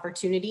these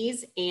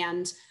opportunities.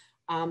 And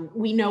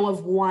we know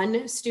of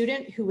one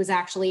student who was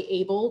actually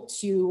able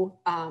to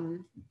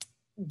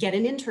get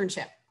an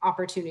internship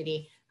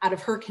opportunity out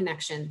of her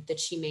connection that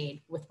she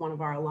made with one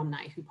of our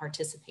alumni who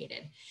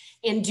participated.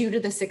 And due to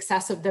the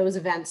success of those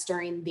events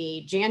during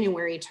the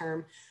January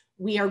term,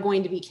 we are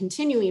going to be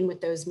continuing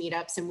with those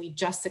meetups, and we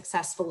just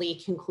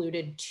successfully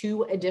concluded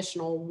 2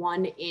 additional,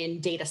 one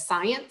in data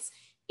science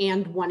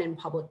and one in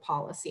public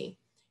policy.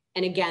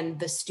 And again,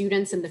 the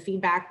students and the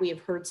feedback we have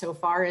heard so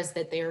far is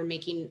that they are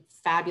making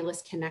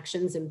fabulous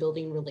connections and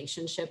building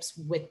relationships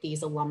with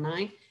these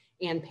alumni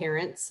and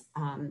parents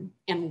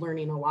and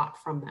learning a lot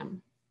from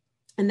them.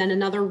 And then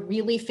another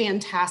really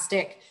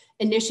fantastic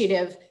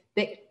initiative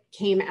that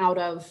came out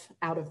of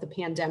the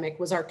pandemic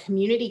was our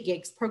Community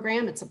Gigs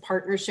program. It's a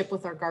partnership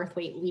with our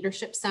Garthwaite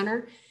Leadership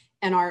Center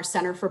and our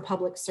Center for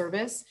Public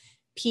Service.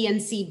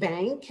 PNC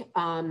Bank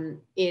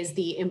is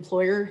the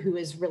employer who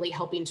is really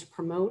helping to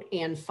promote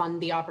and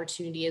fund the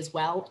opportunity as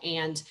well.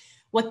 And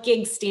What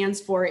GIG stands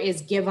for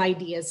is Give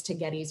Ideas to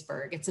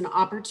Gettysburg. It's an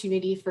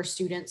opportunity for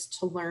students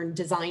to learn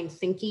design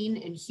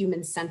thinking and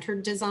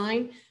human-centered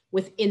design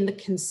within the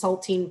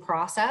consulting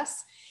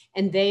process.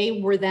 And they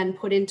were then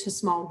put into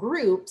small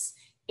groups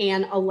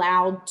and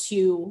allowed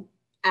to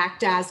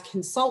act as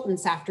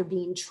consultants after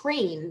being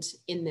trained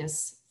in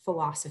this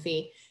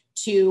philosophy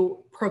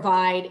to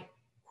provide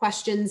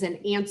questions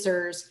and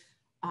answers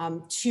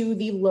to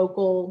the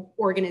local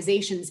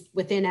organizations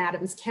within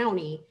Adams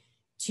County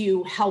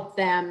to help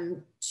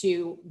them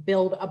to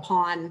build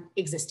upon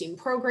existing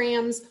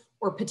programs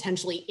or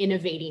potentially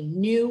innovating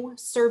new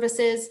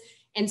services.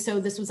 And so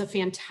this was a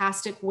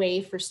fantastic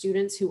way for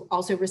students who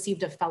also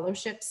received a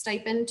fellowship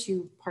stipend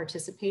to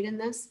participate in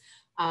this.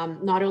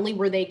 Not only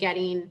were they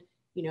getting,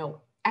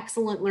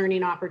 excellent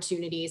learning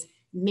opportunities,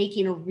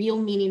 making a real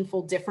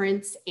meaningful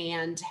difference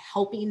and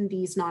helping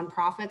these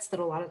nonprofits that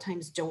a lot of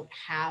times don't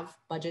have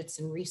budgets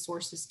and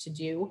resources to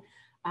do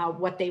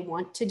what they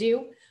want to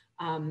do.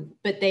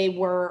 But they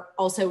were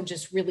also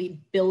just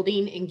really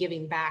building and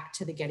giving back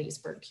to the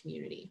Gettysburg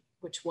community,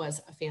 which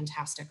was a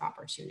fantastic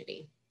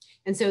opportunity.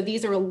 And so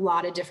these are a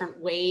lot of different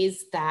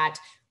ways that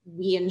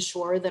we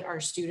ensure that our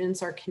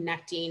students are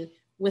connecting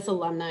with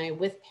alumni,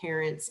 with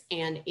parents,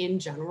 and in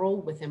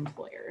general with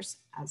employers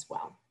as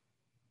well.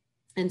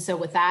 And so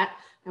with that,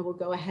 I will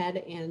go ahead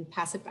and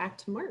pass it back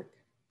to Mark.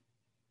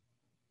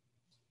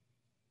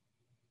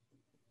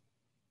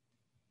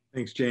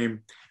 Thanks, Jamie.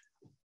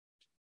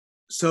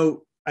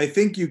 So I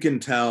think you can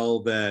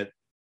tell that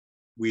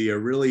we are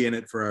really in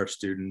it for our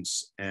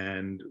students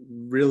and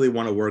really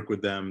want to work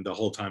with them the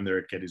whole time they're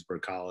at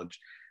Gettysburg College,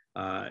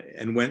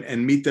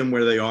 and meet them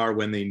where they are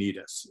when they need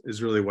us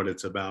is really what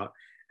it's about.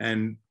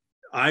 And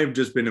I've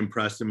just been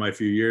impressed in my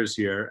few years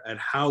here at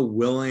how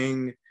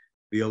willing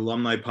the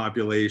alumni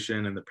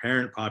population and the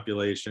parent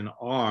population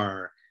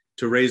are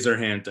to raise their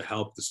hand to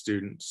help the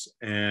students.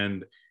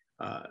 And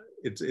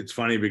it's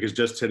funny because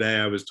just today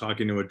I was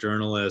talking to a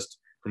journalist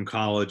from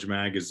College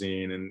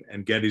Magazine,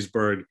 and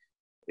Gettysburg,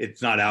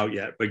 it's not out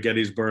yet, but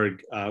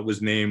Gettysburg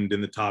was named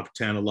in the top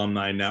 10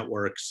 alumni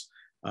networks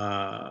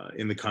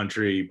in the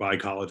country by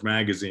College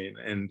Magazine.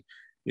 And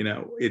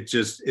it's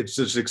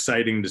just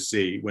exciting to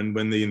see when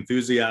the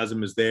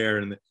enthusiasm is there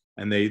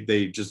and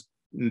they just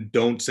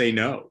don't say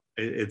no.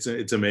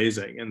 It's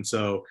amazing. And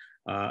so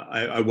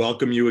I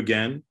welcome you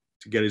again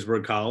to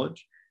Gettysburg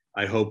College.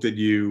 I hope that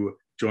you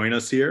join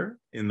us here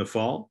in the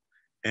fall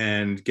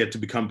and get to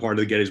become part of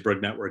the Gettysburg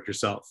Network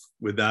yourself.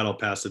 With that, I'll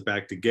pass it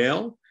back to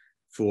Gail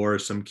for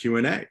some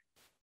Q&A.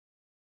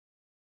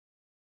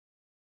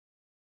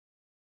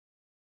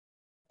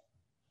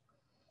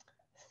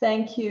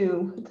 Thank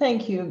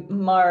you,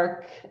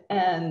 Mark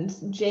and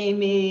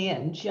Jamie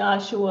and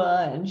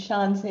Joshua and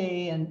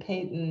Shantae and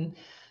Peyton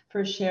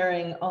for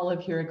sharing all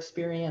of your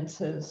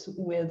experiences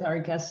with our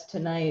guests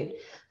tonight.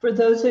 For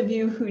those of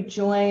you who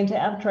joined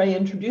after I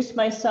introduced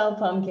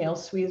myself, I'm Gail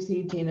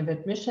Sweezy, Dean of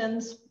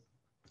Admissions,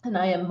 and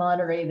I am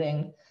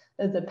moderating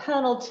the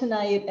panel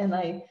tonight, and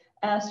I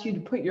ask you to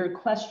put your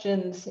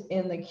questions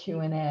in the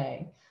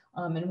Q&A.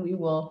 And we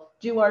will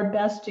do our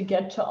best to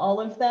get to all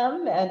of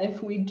them. And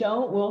if we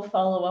don't, we'll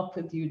follow up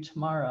with you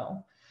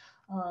tomorrow.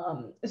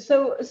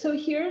 So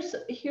here's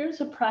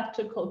a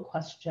practical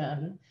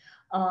question.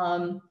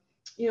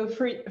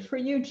 For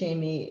you,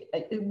 Jamie,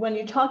 when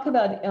you talk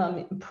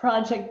about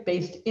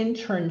project-based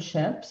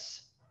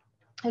internships,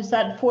 is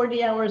that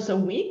 40 hours a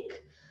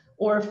week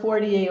or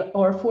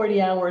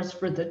 40 hours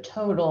for the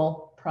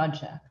total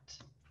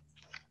project?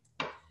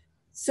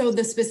 So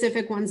the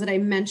specific ones that I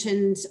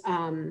mentioned,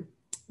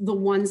 the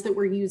ones that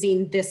we're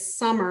using this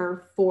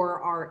summer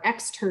for our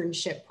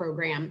externship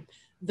program,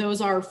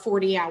 those are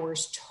 40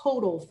 hours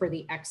total for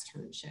the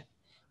externship.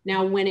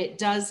 Now, when it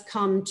does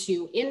come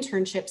to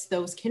internships,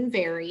 those can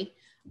vary.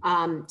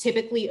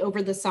 Typically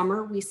over the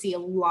summer, we see a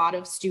lot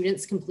of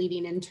students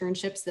completing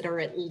internships that are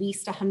at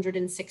least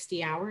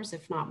 160 hours,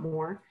 if not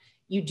more.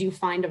 You do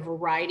find a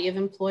variety of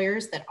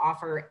employers that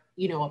offer,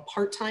 a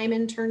part-time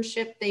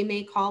internship, they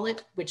may call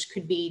it, which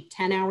could be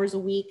 10 hours a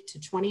week to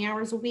 20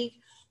 hours a week.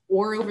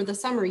 Or over the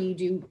summer, you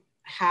do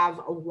have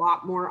a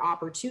lot more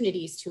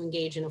opportunities to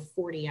engage in a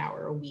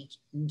 40-hour-a-week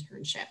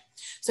internship.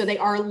 So they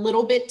are a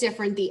little bit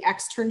different. The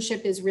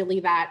externship is really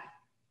that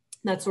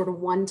sort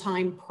of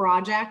one-time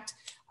project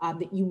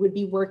that you would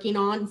be working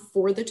on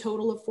for the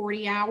total of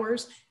 40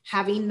 hours,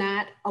 having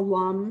that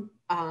alum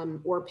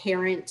or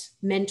parent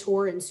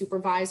mentor and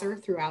supervisor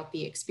throughout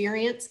the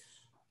experience.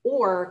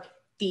 Or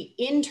the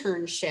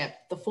internship,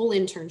 the full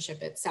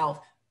internship itself,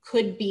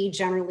 could be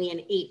generally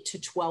an 8 to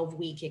 12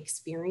 week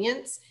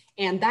experience.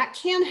 And that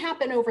can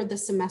happen over the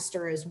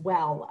semester as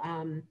well.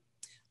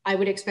 I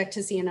would expect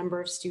to see a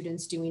number of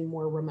students doing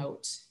more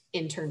remote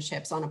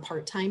internships on a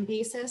part-time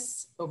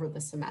basis over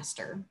the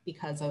semester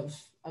because of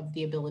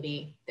the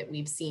ability that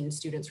we've seen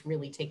students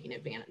really taking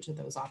advantage of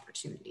those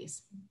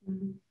opportunities.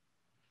 Mm-hmm.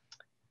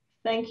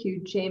 Thank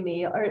you,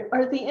 Jamie.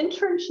 Are the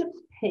internships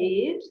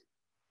paid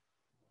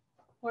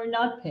or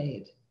not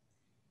paid?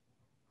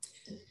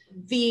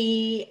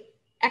 The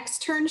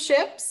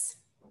externships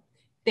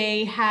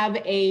They have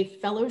a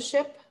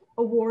fellowship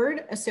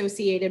award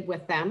associated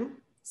with them.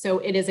 So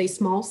it is a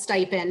small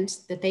stipend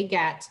that they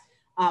get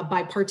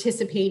by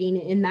participating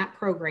in that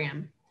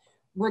program.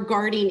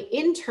 Regarding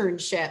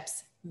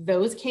internships,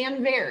 those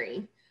can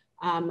vary.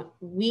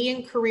 We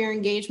in career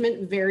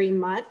engagement very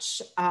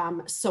much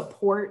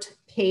support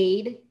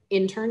paid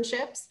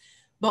internships,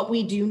 but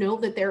we do know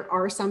that there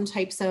are some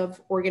types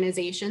of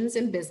organizations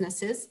and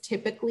businesses,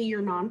 typically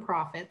your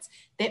nonprofits,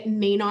 that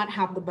may not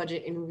have the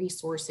budget and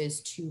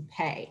resources to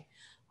pay.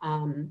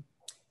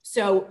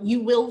 So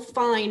you will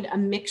find a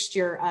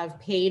mixture of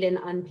paid and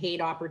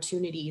unpaid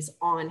opportunities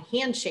on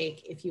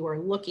Handshake if you are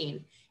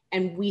looking.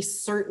 And we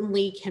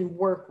certainly can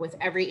work with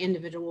every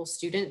individual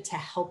student to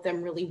help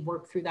them really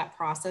work through that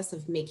process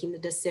of making the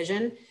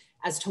decision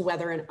as to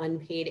whether an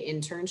unpaid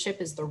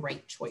internship is the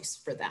right choice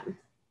for them.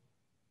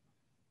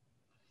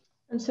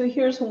 And so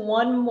here's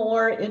one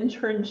more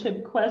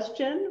internship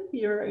question.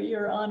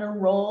 You're on a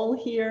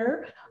roll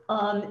here.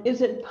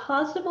 Is it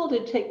possible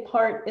to take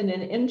part in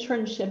an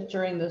internship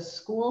during the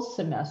school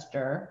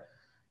semester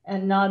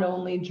and not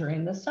only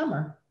during the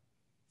summer?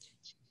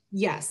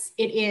 Yes,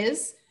 it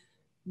is.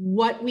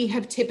 What we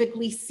have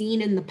typically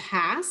seen in the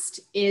past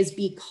is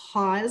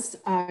because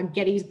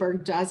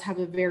Gettysburg does have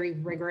a very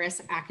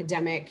rigorous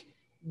academic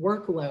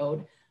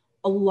workload,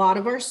 a lot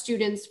of our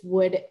students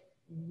would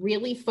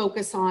really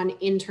focus on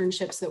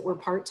internships that were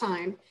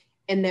part-time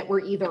and that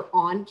were either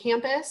on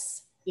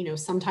campus, you know,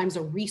 sometimes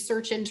a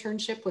research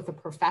internship with a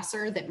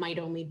professor that might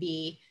only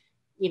be,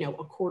 you know,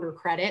 a quarter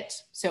credit,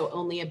 so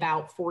only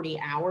about 40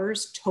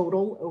 hours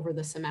total over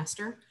the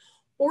semester,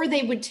 or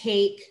they would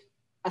take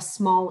a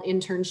small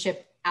internship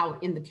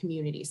out in the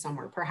community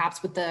somewhere,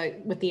 perhaps with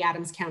the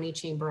Adams County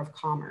Chamber of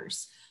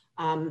Commerce.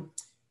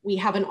 We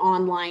have an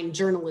online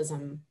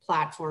journalism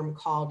platform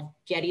called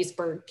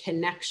Gettysburg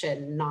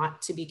Connection,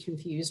 not to be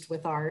confused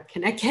with our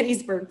Connect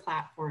Gettysburg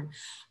platform.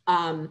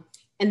 And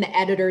the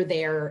editor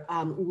there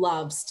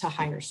loves to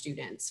hire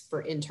students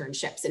for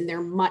internships, and they're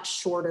much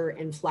shorter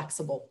and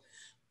flexible.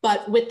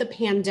 But with the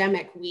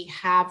pandemic, we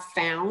have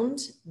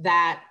found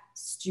that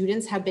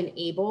students have been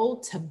able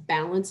to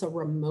balance a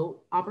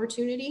remote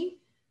opportunity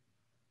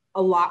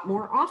a lot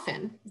more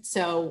often.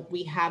 So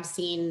we have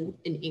seen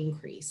an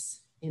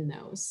increase in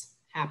those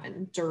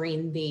happen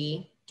during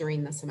the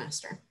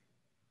semester.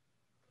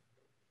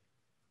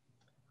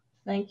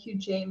 Thank you,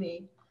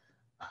 Jamie.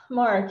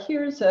 Mark,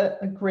 here's a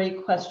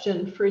great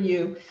question for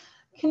you.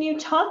 Can you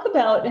talk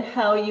about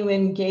how you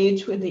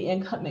engage with the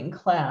incoming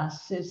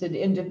class? Is it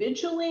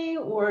individually,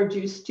 or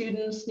do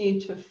students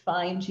need to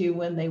find you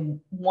when they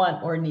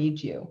want or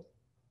need you?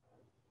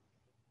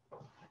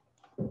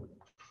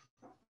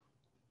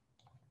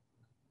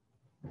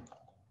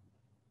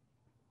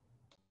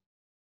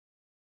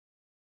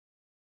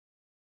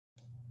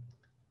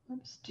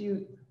 Oops,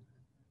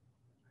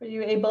 are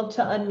you able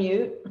to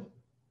unmute?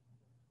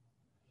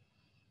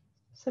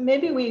 So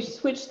maybe we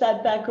switch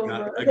that back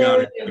over.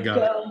 There you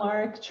go,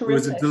 Mark. Terrific. It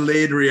was a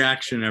delayed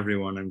reaction,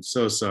 everyone. I'm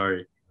so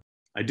sorry.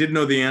 I did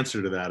know the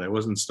answer to that. I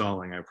wasn't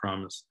stalling, I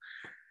promise.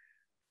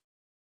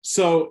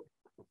 So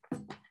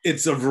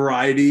it's a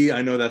variety.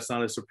 I know that's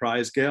not a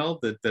surprise, Gail,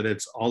 that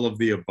it's all of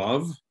the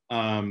above.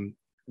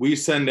 We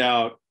send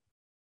out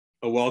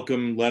a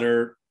welcome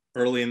letter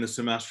early in the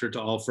semester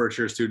to all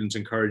first-year students,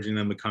 encouraging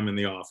them to come in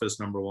the office,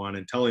 number one,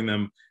 and telling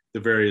them the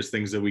various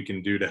things that we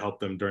can do to help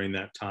them during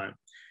that time.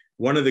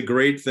 One of the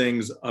great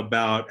things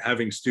about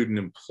having student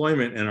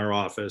employment in our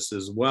office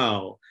as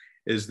well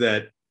is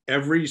that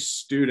every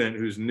student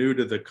who's new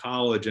to the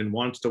college and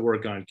wants to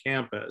work on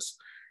campus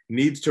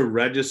needs to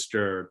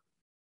register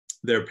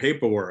their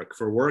paperwork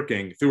for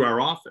working through our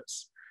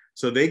office.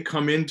 So they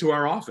come into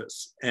our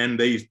office and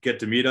they get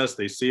to meet us,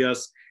 they see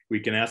us, we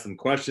can ask them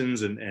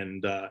questions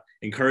and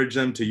encourage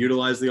them to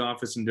utilize the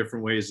office in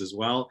different ways as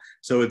well.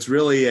 So it's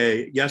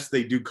really yes,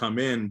 they do come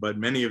in, but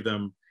many of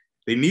them,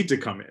 they need to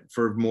come in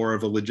for more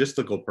of a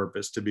logistical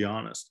purpose, to be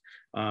honest.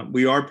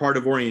 We are part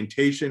of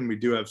orientation. We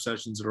do have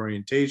sessions at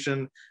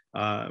orientation.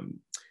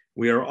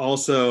 We are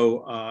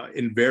also,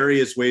 in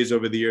various ways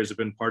over the years, have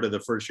been part of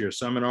the first year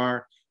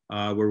seminar,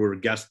 where we're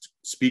guest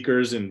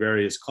speakers in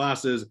various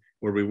classes,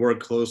 where we work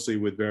closely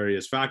with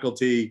various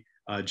faculty.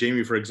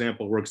 Jamie, for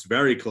example, works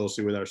very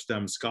closely with our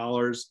STEM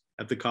scholars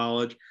at the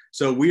college.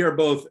 So we are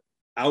both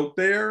out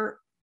there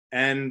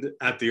and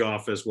at the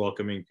office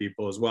welcoming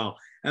people as well.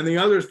 And the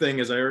other thing,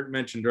 as I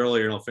mentioned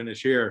earlier, and I'll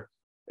finish here,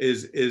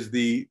 is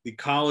the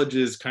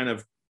college's kind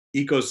of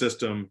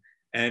ecosystem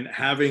and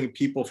having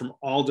people from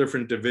all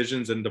different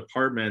divisions and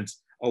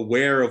departments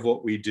aware of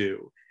what we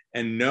do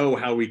and know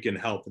how we can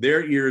help.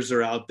 Their ears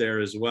are out there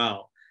as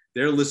well.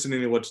 They're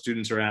listening to what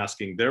students are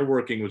asking. They're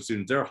working with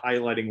students. They're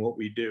highlighting what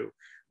we do.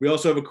 We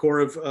also have a core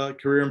of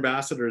career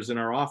ambassadors in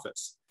our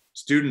office,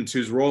 students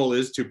whose role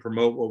is to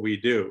promote what we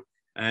do,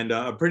 and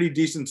a pretty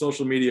decent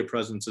social media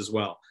presence as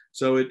well.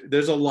 So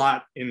there's a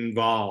lot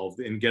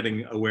involved in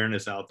getting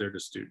awareness out there to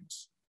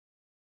students.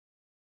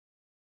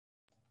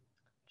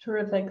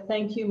 Terrific.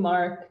 Thank you,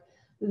 Mark.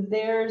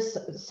 There's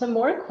some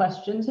more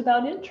questions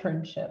about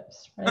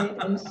internships, right?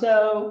 And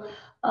so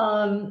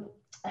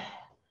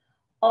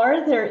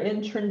Are there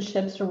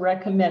internships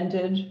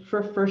recommended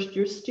for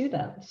first-year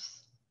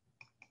students?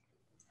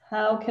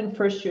 How can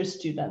first-year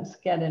students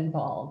get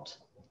involved?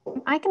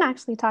 I can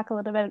actually talk a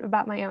little bit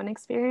about my own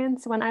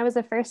experience. When I was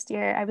a first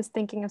year, I was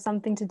thinking of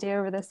something to do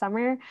over the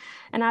summer.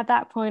 And at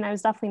that point, I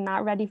was definitely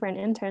not ready for an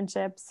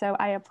internship. So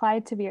I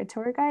applied to be a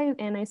tour guide,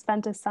 and I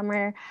spent a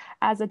summer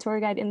as a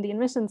tour guide in the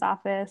admissions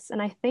office.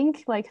 And I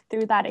think like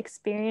through that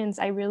experience,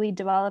 I really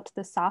developed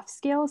the soft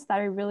skills that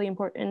are really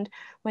important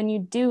when you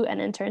do an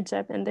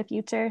internship in the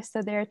future.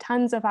 So there are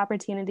tons of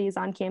opportunities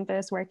on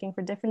campus working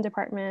for different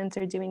departments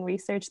or doing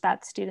research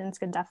that students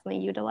could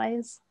definitely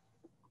utilize.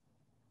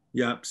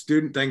 Yeah,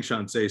 thanks,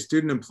 Shantae.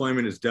 Student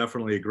employment is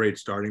definitely a great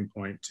starting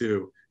point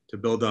too, to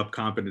build up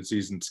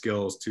competencies and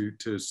skills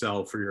to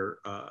sell for your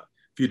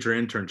future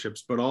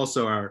internships, but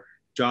also our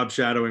job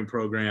shadowing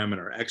program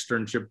and our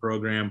externship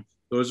program.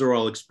 Those are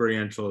all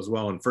experiential as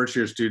well. And first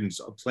year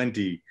students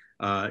plenty,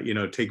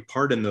 take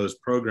part in those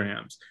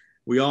programs.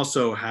 We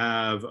also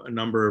have a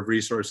number of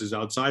resources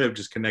outside of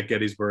just Connect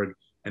Gettysburg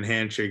and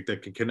Handshake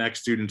that can connect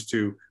students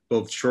to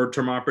both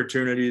short-term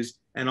opportunities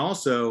and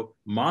also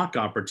mock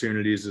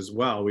opportunities as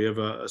well. We have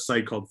a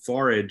site called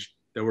Forage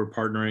that we're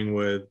partnering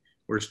with,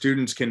 where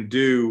students can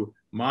do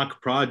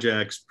mock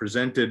projects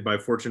presented by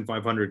Fortune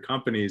 500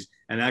 companies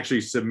and actually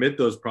submit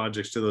those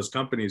projects to those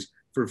companies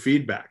for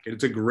feedback.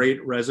 It's a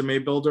great resume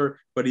builder,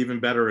 but even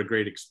better, a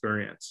great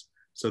experience.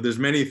 So there's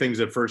many things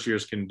that first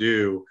years can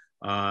do.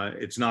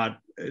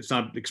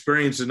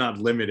 Experience is not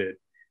limited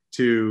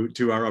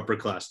to our upper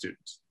class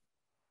students.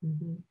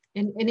 Mm-hmm.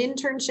 And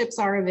internships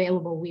are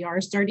available. We are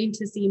starting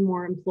to see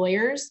more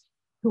employers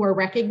who are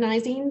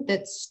recognizing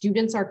that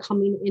students are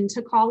coming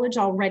into college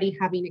already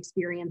having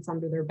experience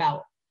under their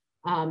belt.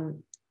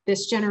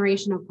 This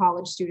generation of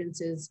college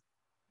students is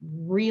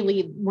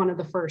really one of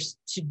the first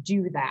to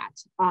do that.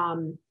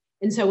 And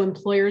so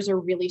employers are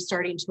really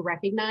starting to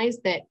recognize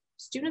that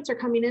students are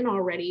coming in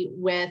already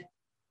with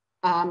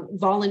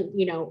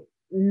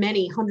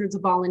many hundreds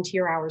of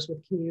volunteer hours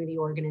with community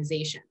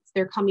organizations.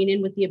 They're coming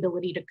in with the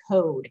ability to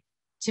code,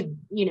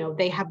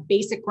 they have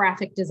basic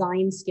graphic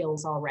design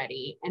skills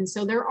already. And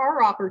so there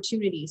are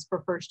opportunities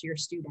for first year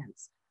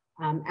students,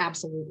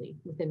 absolutely,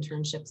 with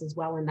internships as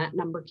well. And that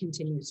number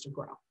continues to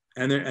grow.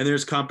 And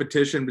there's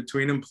competition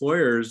between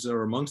employers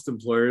or amongst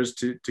employers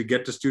to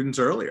get to students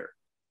earlier.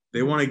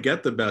 They want to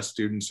get the best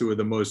students who are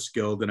the most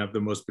skilled and have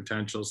the most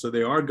potential. So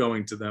they are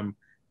going to them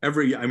I've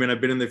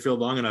been in the field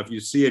long enough. You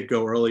see it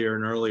go earlier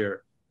and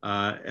earlier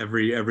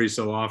every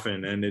so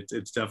often, and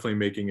it's definitely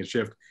making a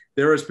shift.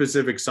 There are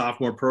specific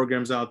sophomore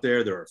programs out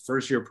there. There are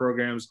first year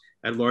programs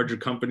at larger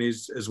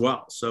companies as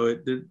well. So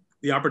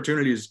the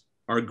opportunities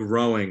are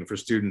growing for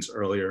students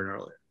earlier and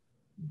earlier.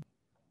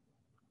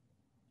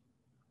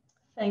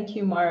 Thank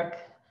you, Mark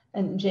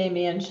and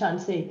Jamie and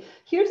Shansi.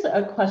 Here's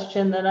a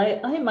question that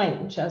I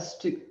might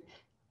just to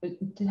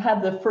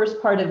have the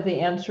first part of the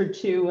answer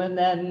to, and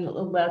then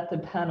let the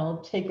panel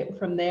take it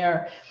from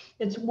there.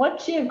 It's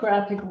what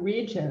geographic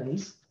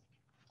regions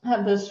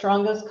have the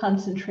strongest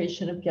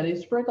concentration of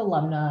Gettysburg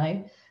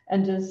alumni,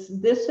 and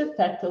does this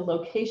affect the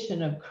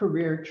location of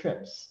career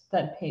trips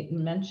that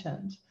Peyton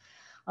mentioned?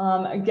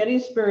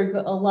 Gettysburg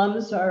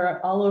alums are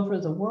all over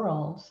the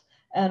world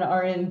and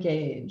are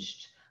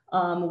engaged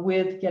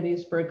with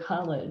Gettysburg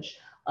College.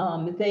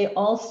 They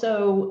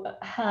also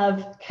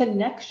have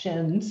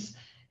connections.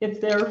 If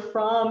they're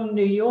from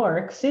New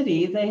York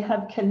City, they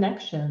have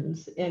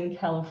connections in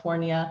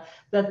California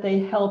that they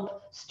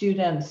help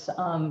students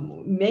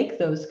make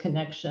those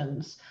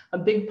connections. A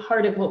big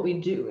part of what we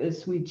do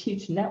is we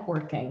teach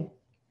networking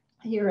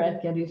here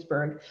at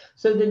Gettysburg.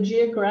 So the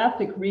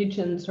geographic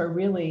regions are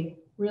really,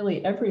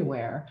 really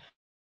everywhere.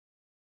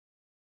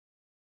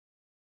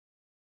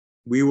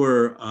 We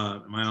were,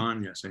 am I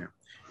on? Yes, I am.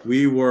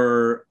 We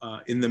were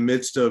in the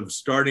midst of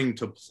starting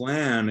to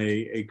plan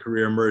a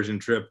career immersion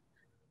trip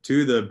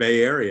to the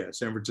Bay Area,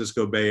 San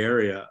Francisco Bay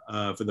Area,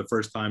 for the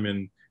first time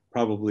in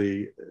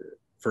probably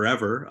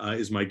forever,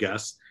 is my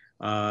guess,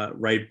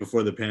 right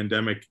before the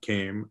pandemic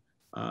came,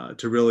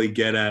 to really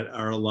get at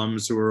our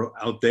alums who are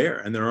out there.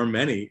 And there are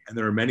many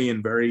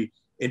in very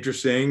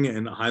interesting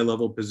and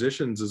high-level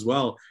positions as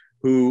well,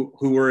 who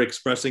were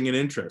expressing an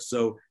interest.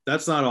 So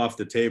that's not off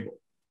the table.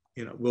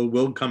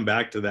 We'll come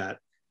back to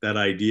that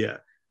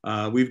idea.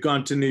 We've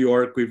gone to New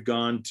York, we've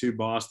gone to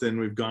Boston,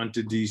 we've gone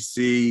to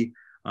DC,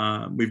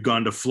 we've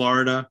gone to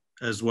Florida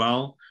as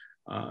well.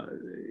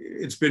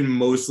 It's been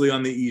mostly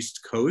on the East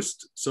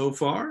Coast so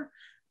far,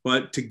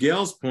 but to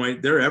Gail's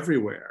point, they're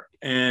everywhere.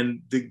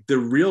 And the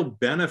real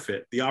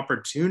benefit, the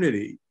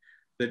opportunity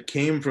that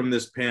came from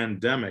this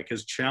pandemic,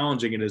 as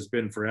challenging it has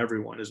been for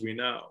everyone, as we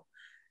know,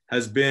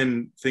 has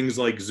been things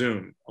like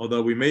Zoom.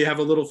 Although we may have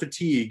a little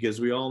fatigue,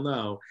 as we all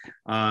know,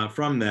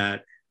 from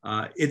that,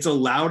 it's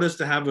allowed us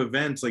to have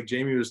events like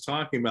Jamie was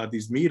talking about,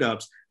 these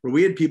meetups, where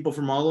we had people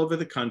from all over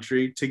the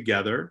country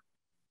together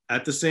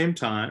at the same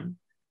time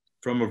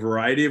from a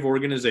variety of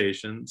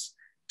organizations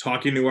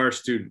talking to our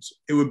students.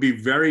 It would be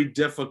very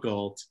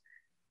difficult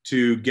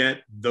to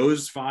get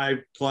those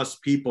 5+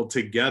 people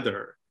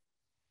together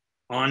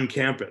on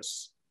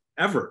campus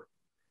ever.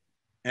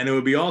 And it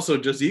would be also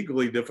just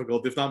equally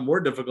difficult, if not more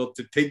difficult,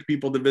 to take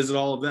people to visit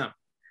all of them.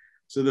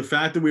 So the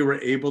fact that we were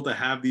able to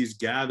have these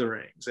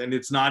gatherings, and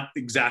it's not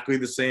exactly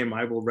the same,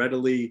 I will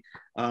readily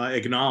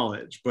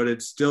acknowledge, but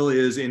it still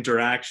is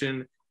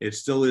interaction, it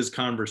still is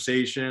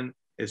conversation,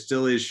 it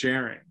still is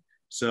sharing.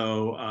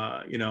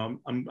 So, you know,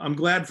 I'm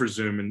glad for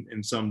Zoom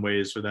in some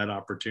ways for that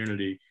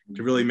opportunity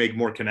to really make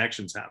more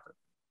connections happen.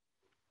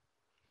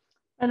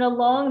 And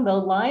along the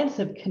lines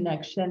of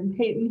connection,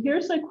 Peyton,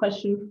 here's a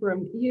question for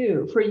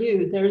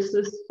you. There's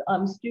this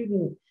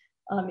student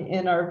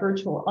in our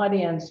virtual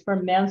audience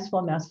from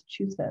Mansfield,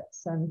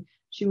 Massachusetts, and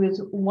she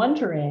was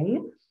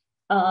wondering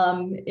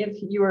if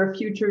your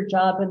future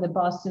job in the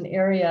Boston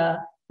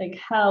area, like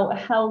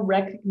how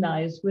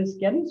recognized was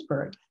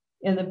Gettysburg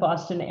in the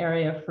Boston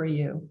area for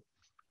you?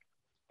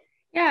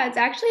 Yeah, it's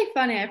actually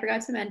funny. I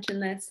forgot to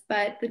mention this,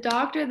 but the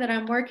doctor that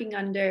I'm working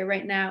under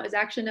right now is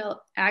actually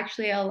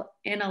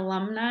an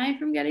alumni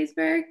from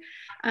Gettysburg.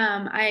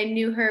 I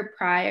knew her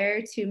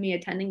prior to me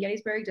attending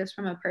Gettysburg just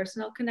from a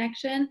personal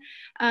connection.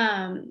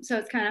 So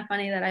it's kind of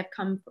funny that I've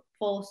come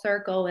full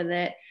circle with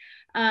it.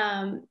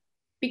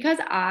 Because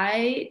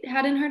I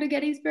hadn't heard of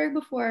Gettysburg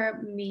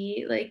before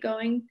me like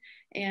going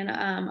and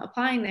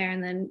applying there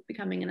and then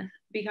becoming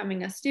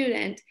a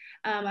student,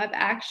 I've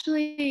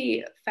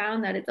actually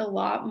found that it's a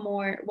lot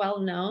more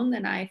well-known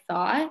than I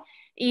thought.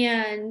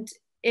 And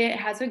it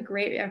has a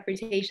great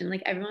reputation.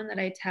 Like everyone that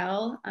I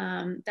tell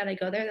that I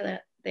go there,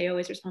 that they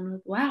always respond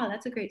with, wow,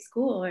 that's a great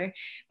school, or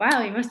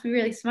wow, you must be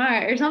really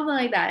smart, or something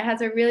like that. It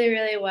has a really,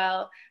 really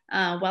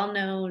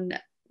well-known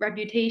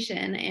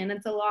reputation, and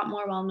it's a lot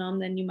more well-known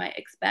than you might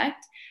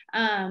expect.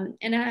 And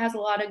it has a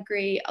lot of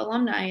great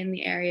alumni in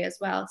the area as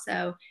well.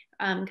 So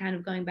kind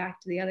of going back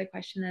to the other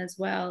question as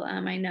well,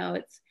 I know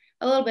it's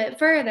a little bit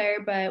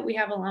further, but we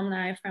have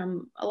alumni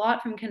from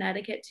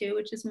Connecticut too,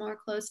 which is more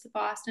close to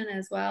Boston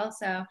as well.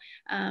 So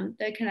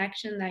the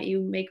connection that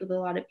you make with a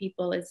lot of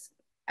people is,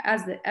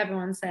 as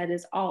everyone said,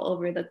 is all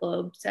over the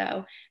globe.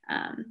 So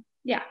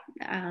yeah,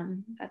 I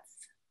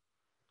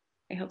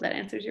hope that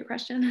answers your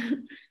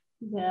question.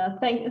 Yeah,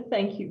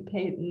 thank you,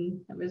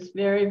 Peyton. That was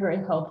very, very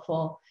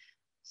helpful.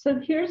 So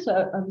here's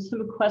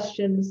some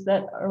questions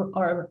that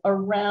are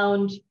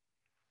around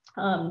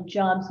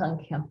jobs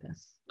on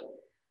campus.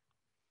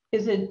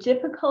 Is it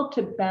difficult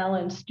to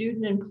balance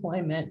student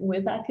employment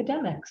with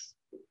academics?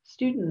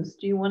 Students,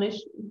 do you want to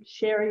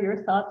share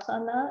your thoughts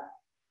on that?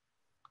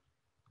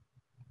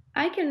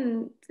 I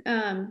can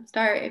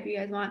start if you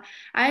guys want.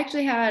 I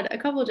actually had a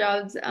couple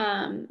jobs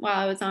while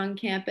I was on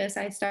campus.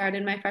 I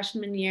started my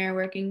freshman year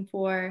working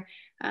for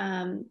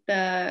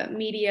the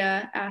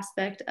media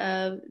aspect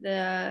of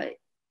the,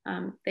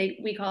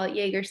 we call it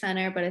Jaeger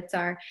Center, but it's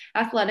our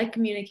athletic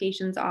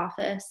communications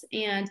office.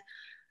 And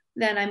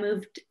then I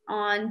moved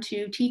on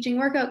to teaching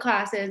workout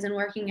classes and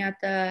working at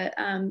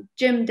the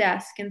gym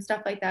desk and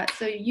stuff like that.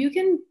 So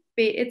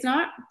it's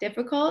not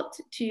difficult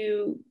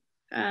to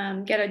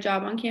get a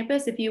job on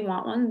campus if you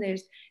want one.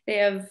 They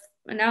have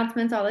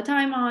announcements all the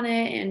time on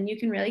it, and you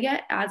can really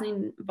get as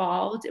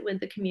involved with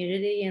the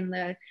community and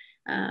the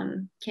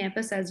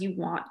campus as you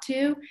want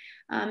to.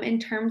 In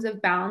terms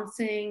of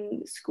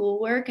balancing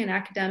schoolwork and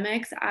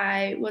academics,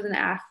 I was an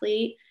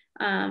athlete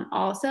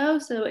also,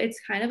 so it's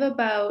kind of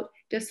about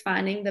just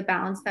finding the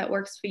balance that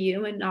works for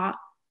you and not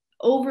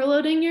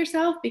overloading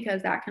yourself,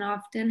 because that can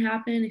often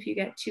happen if you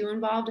get too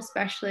involved,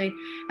 especially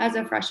as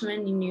a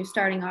freshman. You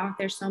starting off,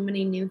 there's so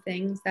many new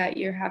things that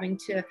you're having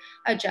to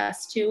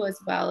adjust to, as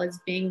well as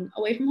being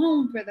away from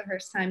home for the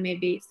first time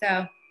maybe.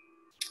 So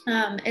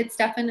it's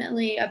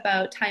definitely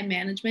about time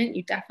management.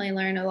 You definitely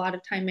learn a lot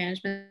of time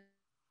management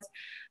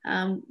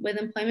with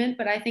employment,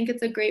 but I think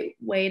it's a great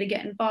way to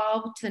get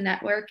involved, to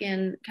network,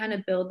 and kind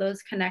of build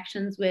those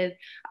connections with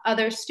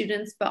other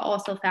students, but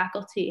also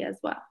faculty as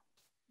well.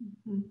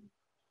 Mm-hmm.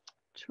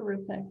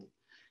 Terrific.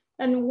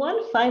 And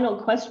one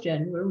final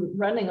question. We're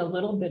running a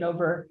little bit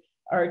over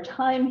our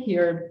time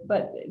here,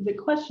 but the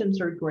questions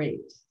are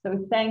great.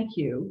 So thank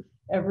you,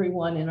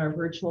 everyone in our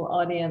virtual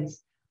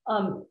audience.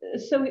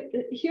 So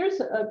here's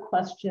a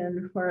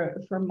question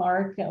for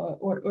Marc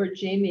or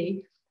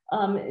Jamie.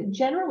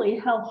 Generally,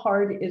 how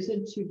hard is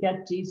it to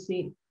get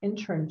DC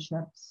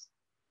internships?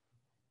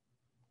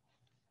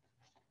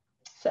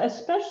 So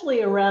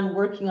especially around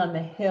working on the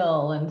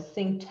Hill and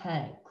think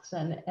tanks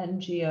and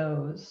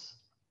NGOs.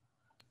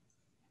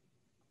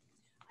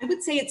 I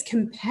would say it's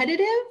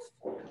competitive.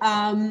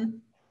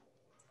 And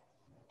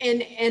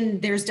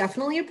there's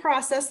definitely a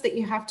process that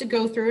you have to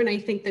go through. And I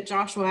think that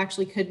Joshua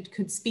actually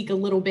could speak a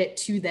little bit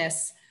to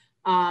this.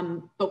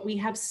 But we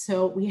have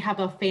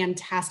a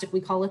fantastic, we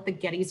call it the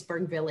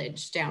Gettysburg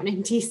Village down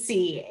in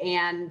DC.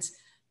 And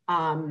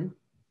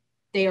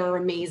they are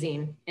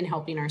amazing in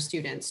helping our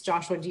students.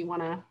 Joshua, do you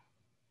want to?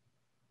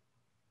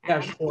 Yeah,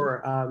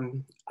 sure.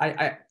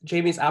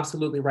 Jamie's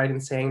absolutely right in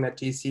saying that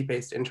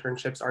DC-based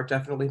internships are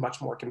definitely much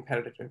more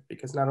competitive,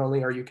 because not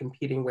only are you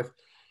competing with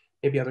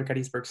maybe other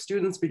Gettysburg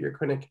students, but you're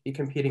going to be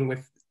competing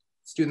with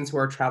students who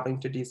are traveling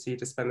to DC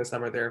to spend the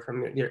summer there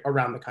from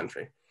around the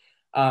country.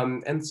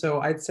 And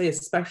so I'd say,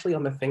 especially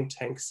on the think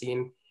tank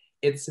scene,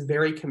 it's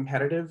very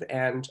competitive,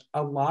 and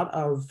a lot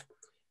of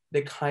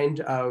the kind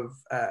of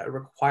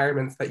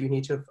requirements that you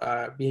need to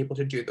be able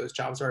to do those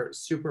jobs are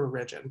super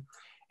rigid.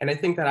 And I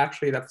think that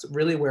actually that's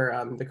really where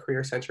the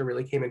Career Center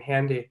really came in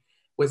handy,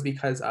 was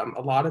because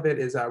a lot of it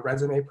is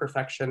resume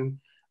perfection,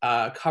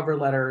 cover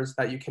letters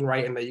that you can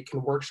write and that you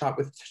can workshop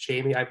with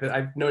Jamie.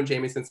 I've known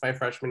Jamie since my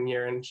freshman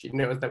year, and she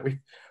knows that we've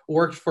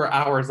worked for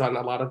hours on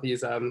a lot of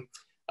these kind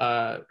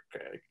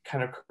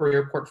of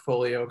career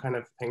portfolio kind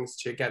of things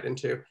to get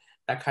into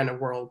that kind of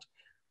world.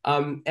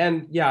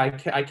 And yeah,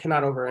 I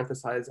cannot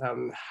overemphasize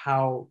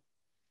how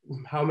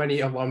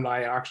many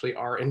alumni actually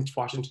are in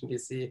Washington,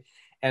 D.C.,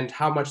 and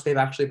how much they've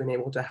actually been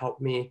able to help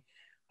me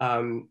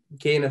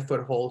gain a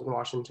foothold in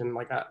Washington.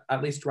 Like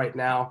at least right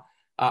now,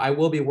 I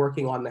will be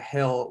working on the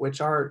Hill, which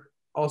are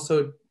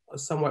also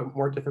somewhat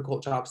more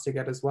difficult jobs to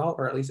get as well,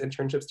 or at least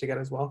internships to get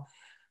as well.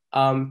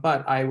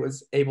 But I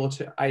was able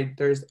to,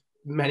 there's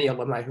many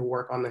alumni who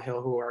work on the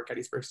Hill who are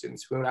Gettysburg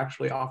students who would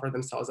actually offer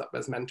themselves up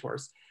as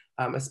mentors,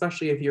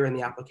 especially if you're in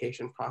the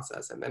application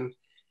process. And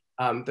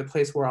then the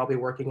place where I'll be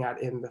working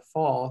at in the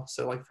fall,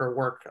 so like for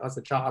work as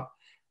a job,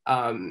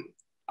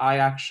 I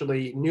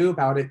actually knew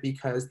about it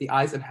because the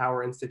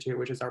Eisenhower Institute,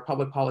 which is our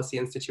public policy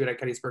institute at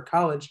Gettysburg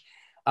College,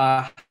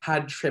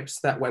 had trips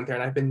that went there.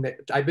 And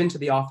I've been to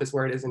the office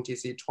where it is in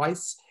DC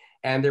twice,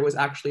 and there was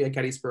actually a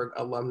Gettysburg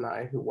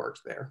alumni who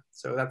worked there.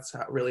 So that's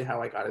really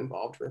how I got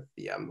involved with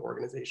the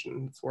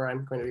organization. It's where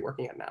I'm going to be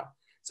working at now.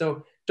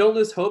 So don't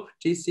lose hope.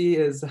 DC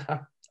is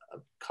a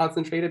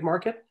concentrated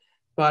market,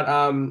 but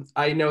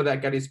I know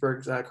that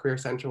Gettysburg's Career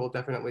Center will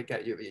definitely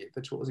get you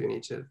the tools you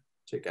need to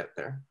get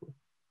there.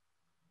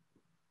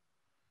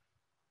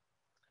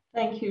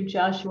 Thank you,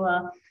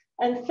 Joshua.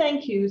 And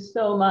thank you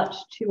so much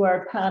to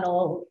our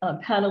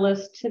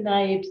panelists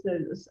tonight.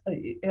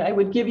 I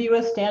would give you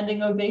a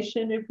standing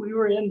ovation if we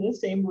were in the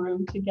same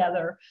room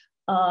together.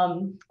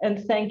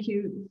 And thank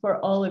you for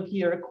all of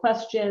your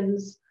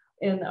questions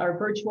in our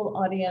virtual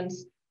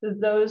audience.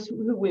 Those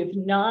who we've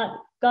not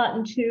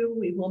gotten to,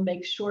 we will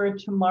make sure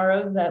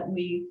tomorrow that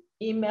we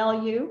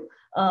email you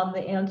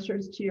the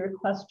answers to your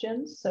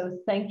questions. So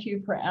thank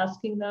you for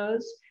asking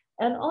those.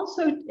 And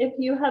also, if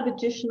you have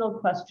additional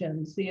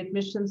questions, the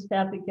admissions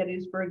staff at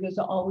Gettysburg is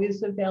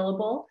always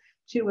available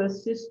to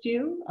assist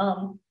you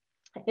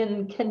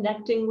in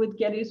connecting with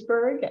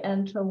Gettysburg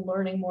and to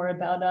learning more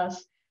about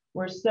us.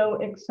 We're so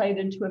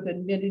excited to have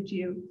admitted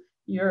you.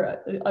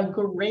 You're a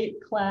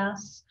great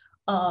class,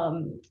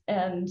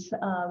 and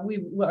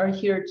we are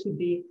here to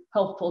be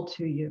helpful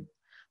to you.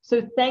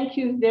 So thank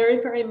you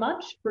very, very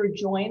much for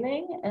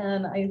joining,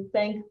 and I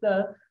thank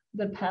the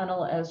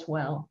panel as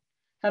well.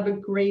 Have a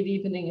great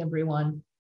evening, everyone.